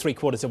 let's call it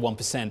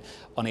 0.75%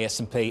 on the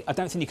S&P. I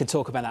don't think you can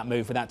talk about that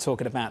move without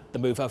talking about the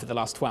move over the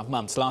last 12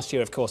 months. Last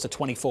year, of course, a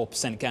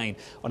 24% gain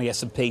on the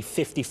S&P,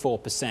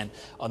 54%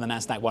 on the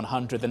NASDAQ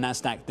 100. The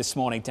NASDAQ this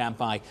morning down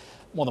by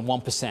more than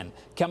 1%.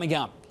 Coming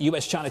up,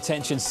 US-China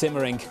tensions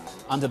simmering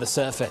under the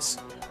surface.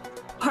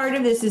 Part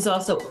of this is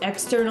also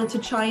external to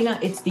China.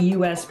 It's the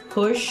U.S.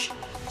 push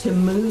to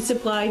move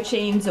supply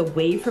chains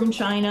away from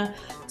China.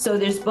 So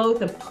there's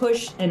both a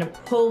push and a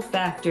pull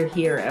factor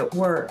here at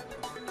work.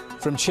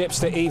 From chips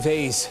to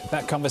EVs,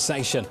 that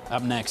conversation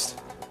up next.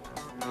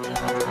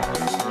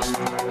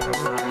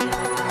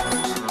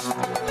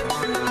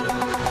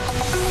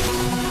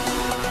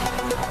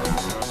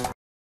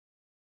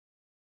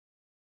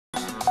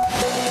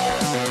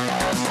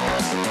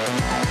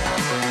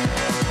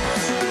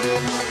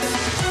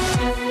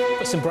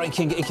 Some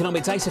breaking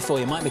economic data for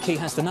you. Mike McKee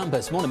has the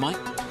numbers. Morning, Mike.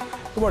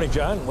 Good morning,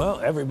 John. Well,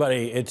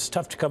 everybody, it's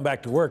tough to come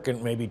back to work,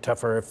 and maybe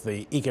tougher if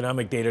the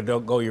economic data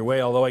don't go your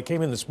way. Although I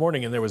came in this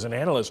morning and there was an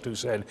analyst who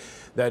said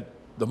that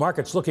the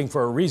market's looking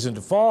for a reason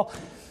to fall.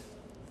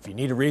 If you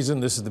need a reason,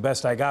 this is the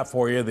best I got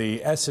for you.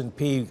 The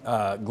S&P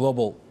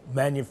Global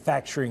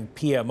Manufacturing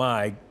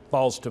PMI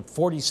falls to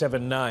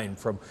 47.9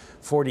 from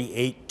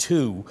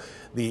 48.2.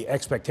 The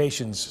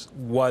expectations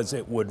was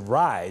it would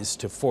rise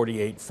to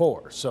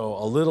 48.4. So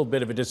a little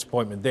bit of a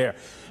disappointment there.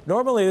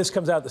 Normally this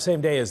comes out the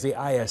same day as the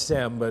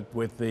ISM, but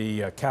with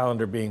the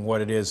calendar being what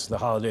it is, the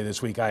holiday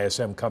this week,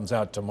 ISM comes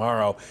out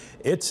tomorrow.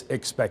 It's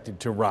expected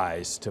to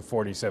rise to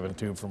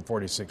 47.2 from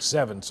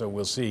 46.7. So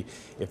we'll see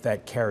if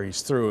that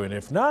carries through. And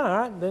if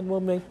not, then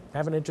we'll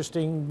have an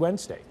interesting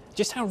Wednesday.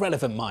 Just how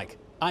relevant, Mike?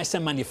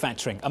 ISM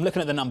manufacturing, I'm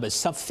looking at the numbers,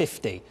 sub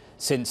 50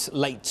 since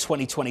late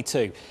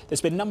 2022.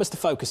 There's been numbers to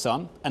focus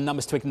on and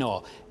numbers to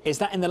ignore. Is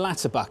that in the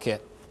latter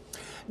bucket?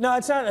 No,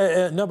 it's not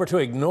a number to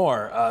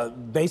ignore.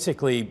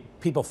 Basically,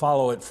 people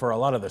follow it for a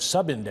lot of the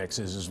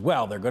sub-indexes as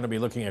well. They're going to be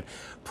looking at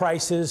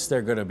prices.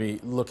 They're going to be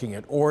looking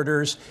at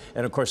orders.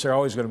 And, of course, they're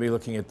always going to be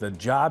looking at the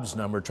jobs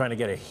number, trying to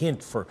get a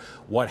hint for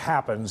what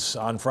happens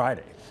on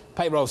Friday.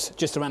 Payrolls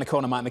just around the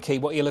corner, Mike McKee.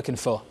 What are you looking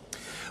for?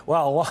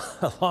 Well,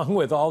 along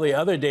with all the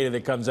other data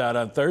that comes out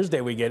on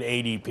Thursday, we get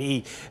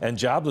ADP and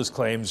jobless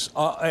claims.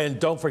 And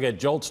don't forget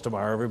JOLTS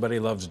tomorrow. Everybody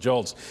loves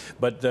JOLTS.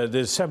 But the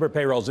December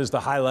payrolls is the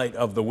highlight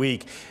of the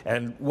week.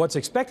 And what's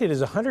expected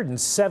is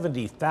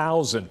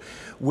 170,000,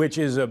 which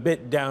is a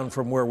bit down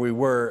from where we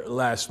were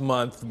last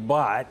month,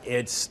 but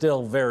it's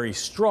still very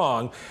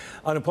strong.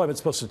 Unemployment's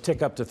supposed to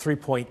tick up to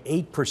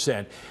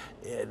 3.8%.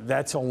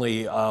 that's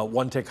only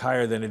one tick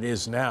higher than it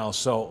is now.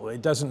 So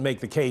it doesn't make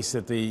the case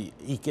that the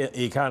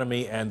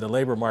economy and the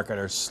labor market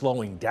are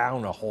slowing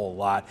down a whole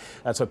lot.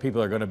 That's what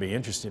people are going to be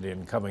interested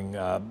in coming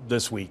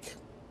this week.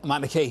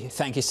 Mike McKee,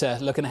 thank you, sir.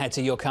 Looking ahead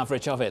to your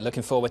coverage of it.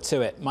 Looking forward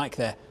to it. Mike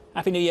there.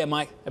 Happy New Year,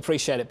 Mike.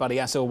 Appreciate it, buddy,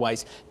 as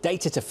always.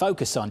 Data to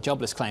focus on,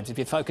 jobless claims. If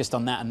you're focused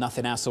on that and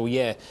nothing else all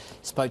year,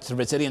 spoke to the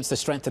resilience, the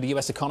strength of the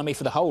US economy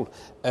for the whole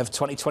of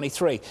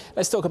 2023.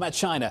 Let's talk about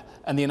China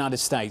and the United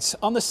States.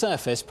 On the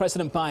surface,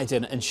 President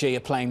Biden and Xi are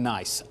playing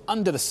nice.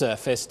 Under the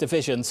surface,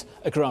 divisions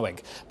are growing.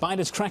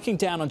 Biden's cracking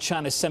down on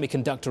China's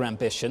semiconductor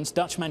ambitions.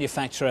 Dutch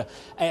manufacturer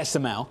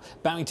ASML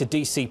bowing to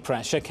DC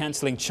pressure,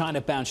 cancelling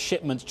China-bound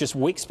shipments just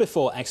weeks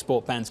before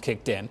export bans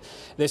kicked in.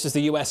 This as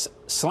the US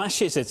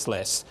slashes its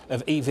list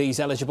of EVs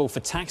eligible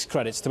for tax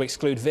credits to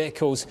exclude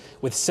vehicles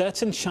with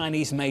certain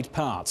Chinese-made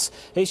parts.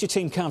 Here's your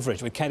team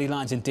coverage with Katie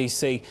Lyons in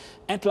DC,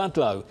 Ed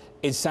Ludlow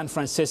in San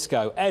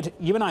Francisco. Ed,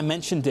 you and I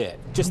mentioned it,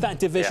 just that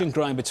division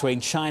growing between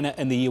China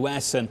and the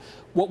US and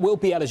what will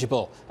be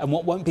eligible and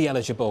what won't be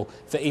eligible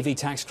for EV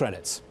tax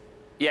credits.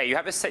 Yeah, you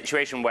have a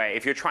situation where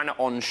if you're trying to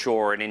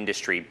onshore an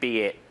industry, be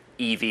it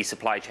EV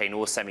supply chain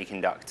or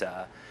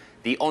semiconductor,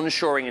 the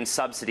onshoring and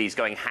subsidies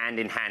going hand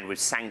in hand with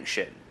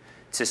sanction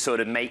to sort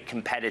of make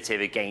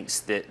competitive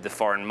against the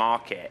foreign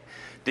market.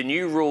 The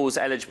new rules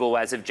eligible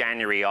as of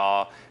January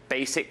are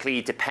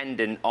basically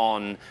dependent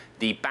on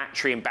the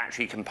battery and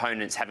battery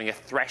components having a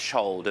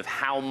threshold of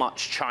how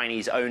much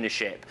Chinese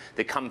ownership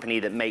the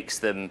company that makes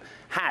them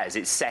has.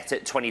 It's set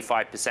at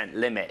 25%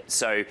 limit.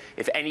 So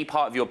if any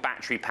part of your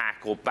battery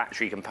pack or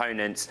battery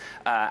components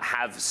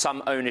have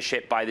some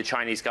ownership by the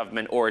Chinese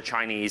government or a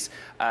Chinese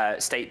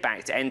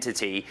state-backed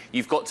entity,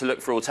 you've got to look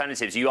for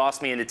alternatives. You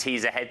asked me in the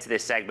teaser ahead to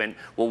this segment,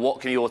 well,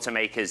 what can the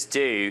automakers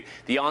do?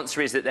 The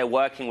answer is that they're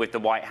working with the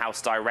White House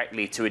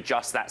directly to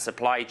adjust that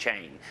supply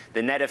chain.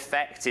 The net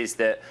effect is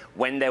that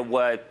when there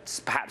were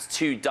perhaps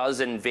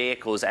 24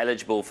 vehicles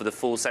eligible for the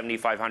full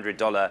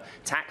 $7,500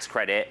 tax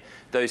credit,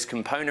 those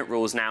component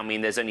rules now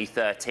mean there's only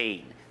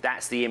 13.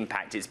 That's the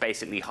impact. It's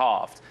basically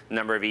halved the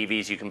number of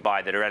EVs you can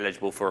buy that are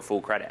eligible for a full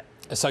credit.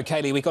 So,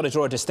 Kaylee, we've got to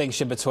draw a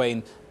distinction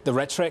between the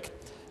rhetoric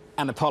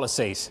and the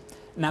policies.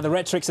 Now, the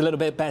rhetoric's a little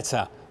bit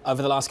better.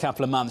 Over the last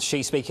couple of months,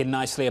 she's speaking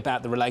nicely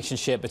about the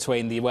relationship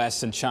between the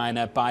US and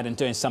China. Biden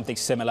doing something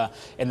similar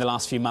in the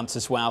last few months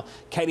as well.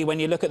 Kaylee, when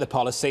you look at the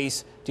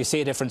policies, do you see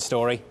a different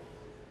story?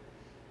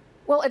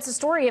 Well, it's a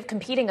story of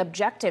competing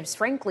objectives,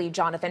 frankly,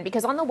 Jonathan,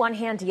 because on the one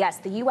hand, yes,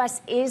 the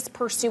U.S. is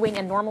pursuing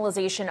a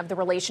normalization of the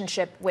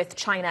relationship with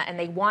China and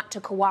they want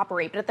to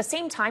cooperate. But at the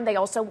same time, they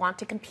also want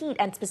to compete.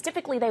 And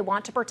specifically, they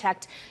want to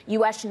protect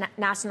U.S.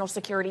 national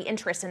security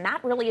interests. And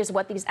that really is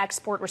what these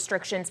export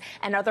restrictions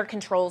and other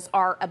controls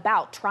are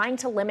about, trying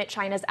to limit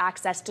China's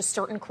access to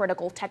certain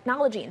critical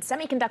technology. And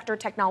semiconductor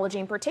technology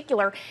in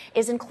particular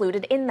is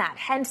included in that.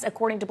 Hence,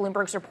 according to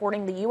Bloomberg's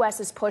reporting, the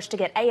U.S.'s push to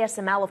get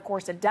ASML, of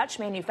course, a Dutch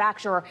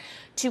manufacturer,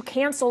 to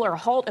cancel or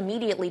halt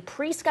immediately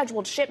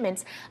pre-scheduled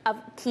shipments of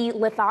key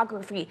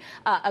lithography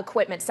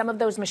equipment. Some of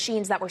those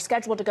machines that were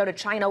scheduled to go to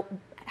China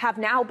have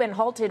now been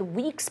halted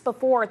weeks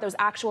before those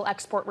actual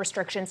export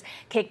restrictions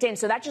kicked in.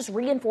 So that just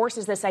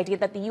reinforces this idea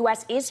that the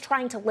U.S. is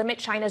trying to limit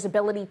China's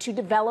ability to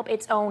develop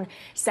its own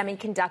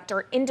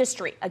semiconductor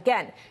industry.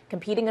 Again,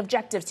 competing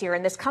objectives here.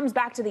 And this comes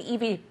back to the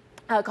EV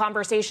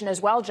conversation as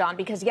well, John,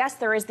 because, yes,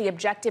 there is the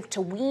objective to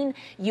wean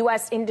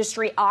U.S.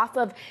 industry off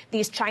of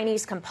these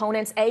Chinese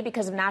components, A,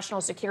 because of national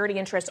security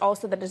interests,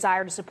 also the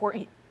desire to support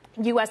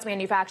U.S.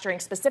 manufacturing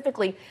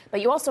specifically.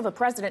 But you also have a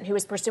president who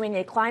is pursuing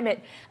a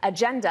climate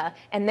agenda,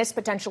 and this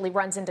potentially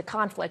runs into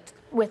conflict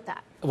with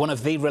that. One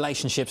of the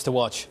relationships to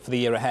watch for the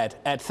year ahead.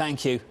 Ed,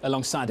 thank you,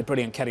 alongside the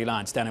brilliant Katie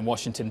Lyons down in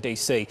Washington,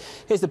 D.C.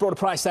 Here's the broader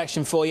price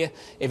action for you.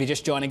 If you're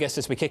just joining us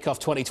as we kick off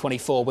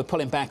 2024, we're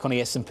pulling back on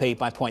the S&P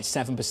by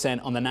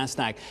 0.7%, on the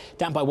NASDAQ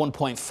down by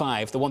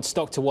 1.5%. The one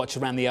stock to watch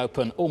around the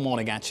open all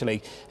morning,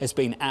 actually, has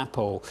been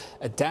Apple.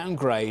 A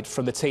downgrade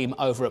from the team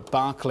over at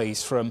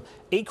Barclays from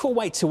equal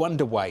weight to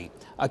underweight.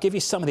 I'll give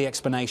you some of the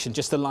explanation,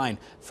 just a line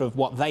from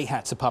what they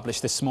had to publish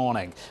this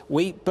morning.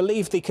 We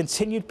believe the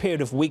continued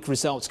period of weak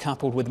results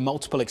coupled with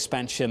multiple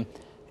expansion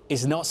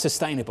is not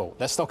sustainable.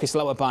 Their stock is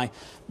lower by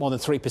more than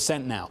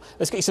 3% now.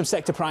 Let's get you some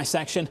sector price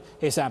action.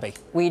 Here's Abby.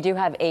 We do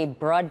have a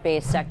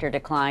broad-based sector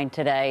decline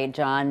today,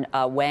 John,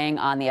 weighing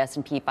on the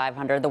S&P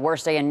 500, the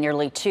worst day in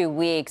nearly 2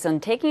 weeks.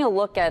 And taking a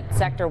look at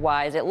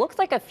sector-wise, it looks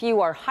like a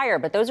few are higher,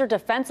 but those are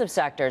defensive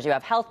sectors. You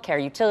have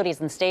healthcare,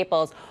 utilities, and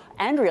staples,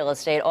 and real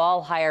estate,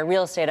 all higher.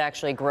 Real estate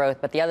actually growth,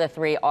 but the other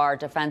three are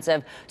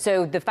defensive.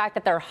 So the fact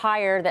that they're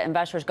higher, that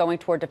investors going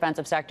toward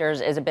defensive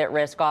sectors, is a bit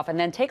risk off. And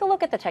then take a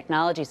look at the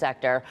technology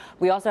sector.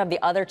 We also have the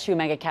other two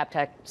mega cap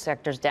tech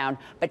sectors down,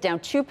 but down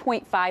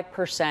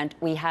 2.5%.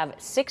 We have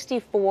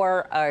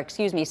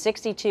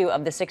 62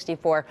 of the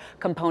 64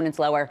 components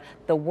lower.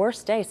 The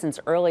worst day since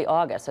early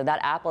August. So that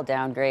Apple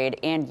downgrade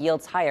and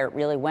yields higher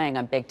really weighing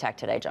on big tech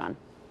today, John.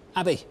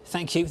 Abby,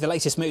 thank you. The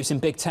latest moves in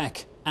big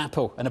tech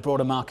Apple and a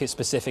broader market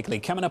specifically.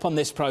 Coming up on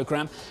this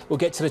program, we'll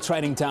get to the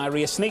trading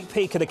diary, a sneak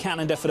peek of the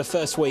calendar for the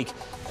first week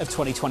of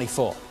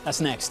 2024.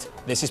 That's next.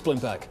 This is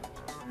Bloomberg.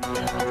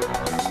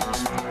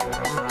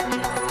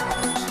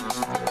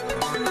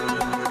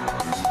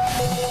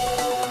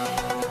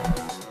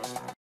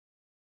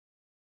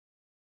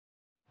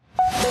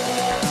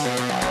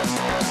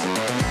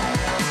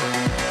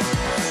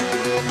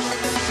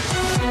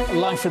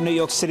 Live from New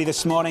York City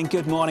this morning.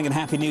 Good morning and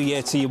Happy New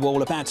Year to you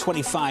all. About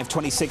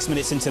 26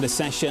 minutes into the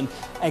session,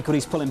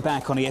 equities pulling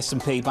back on the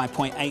S&P by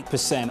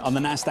 0.8%, on the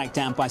Nasdaq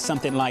down by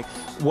something like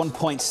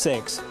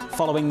 1.6%,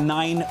 following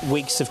 9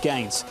 weeks of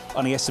gains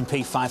on the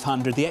S&P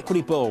 500. The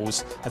equity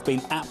bulls have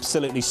been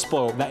absolutely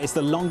spoiled. That is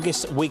the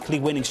longest weekly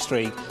winning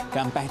streak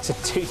going back to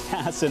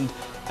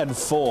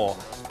 2004.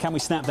 Can we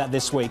snap that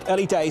this week?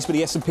 Early days, but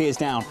the S&P is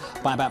down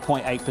by about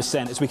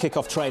 0.8% as we kick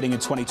off trading in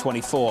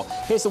 2024.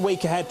 Here's the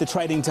week ahead, the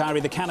trading diary,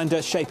 the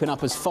calendar shaping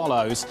up as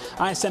follows.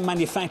 ISM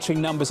manufacturing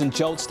numbers and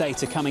JOLTS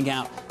data coming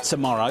out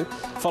tomorrow,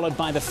 followed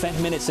by the Fed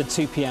minutes at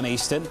 2 p.m.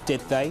 Eastern.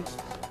 Did they?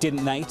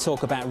 Didn't they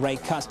talk about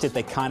rate cuts? Did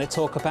they kind of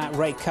talk about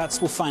rate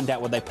cuts? We'll find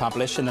out what they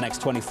publish in the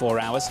next 24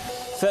 hours.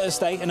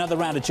 Thursday, another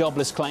round of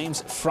jobless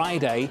claims.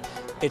 Friday,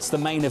 it's the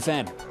main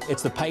event.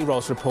 It's the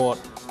payrolls report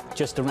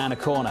just around the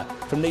corner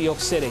from New York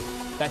City.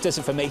 That does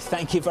it for me.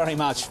 Thank you very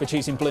much for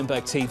choosing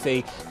Bloomberg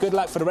TV. Good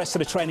luck for the rest of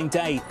the trading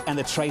day and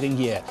the trading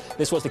year.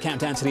 This was the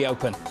countdown to the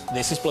open.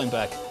 This is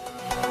Bloomberg.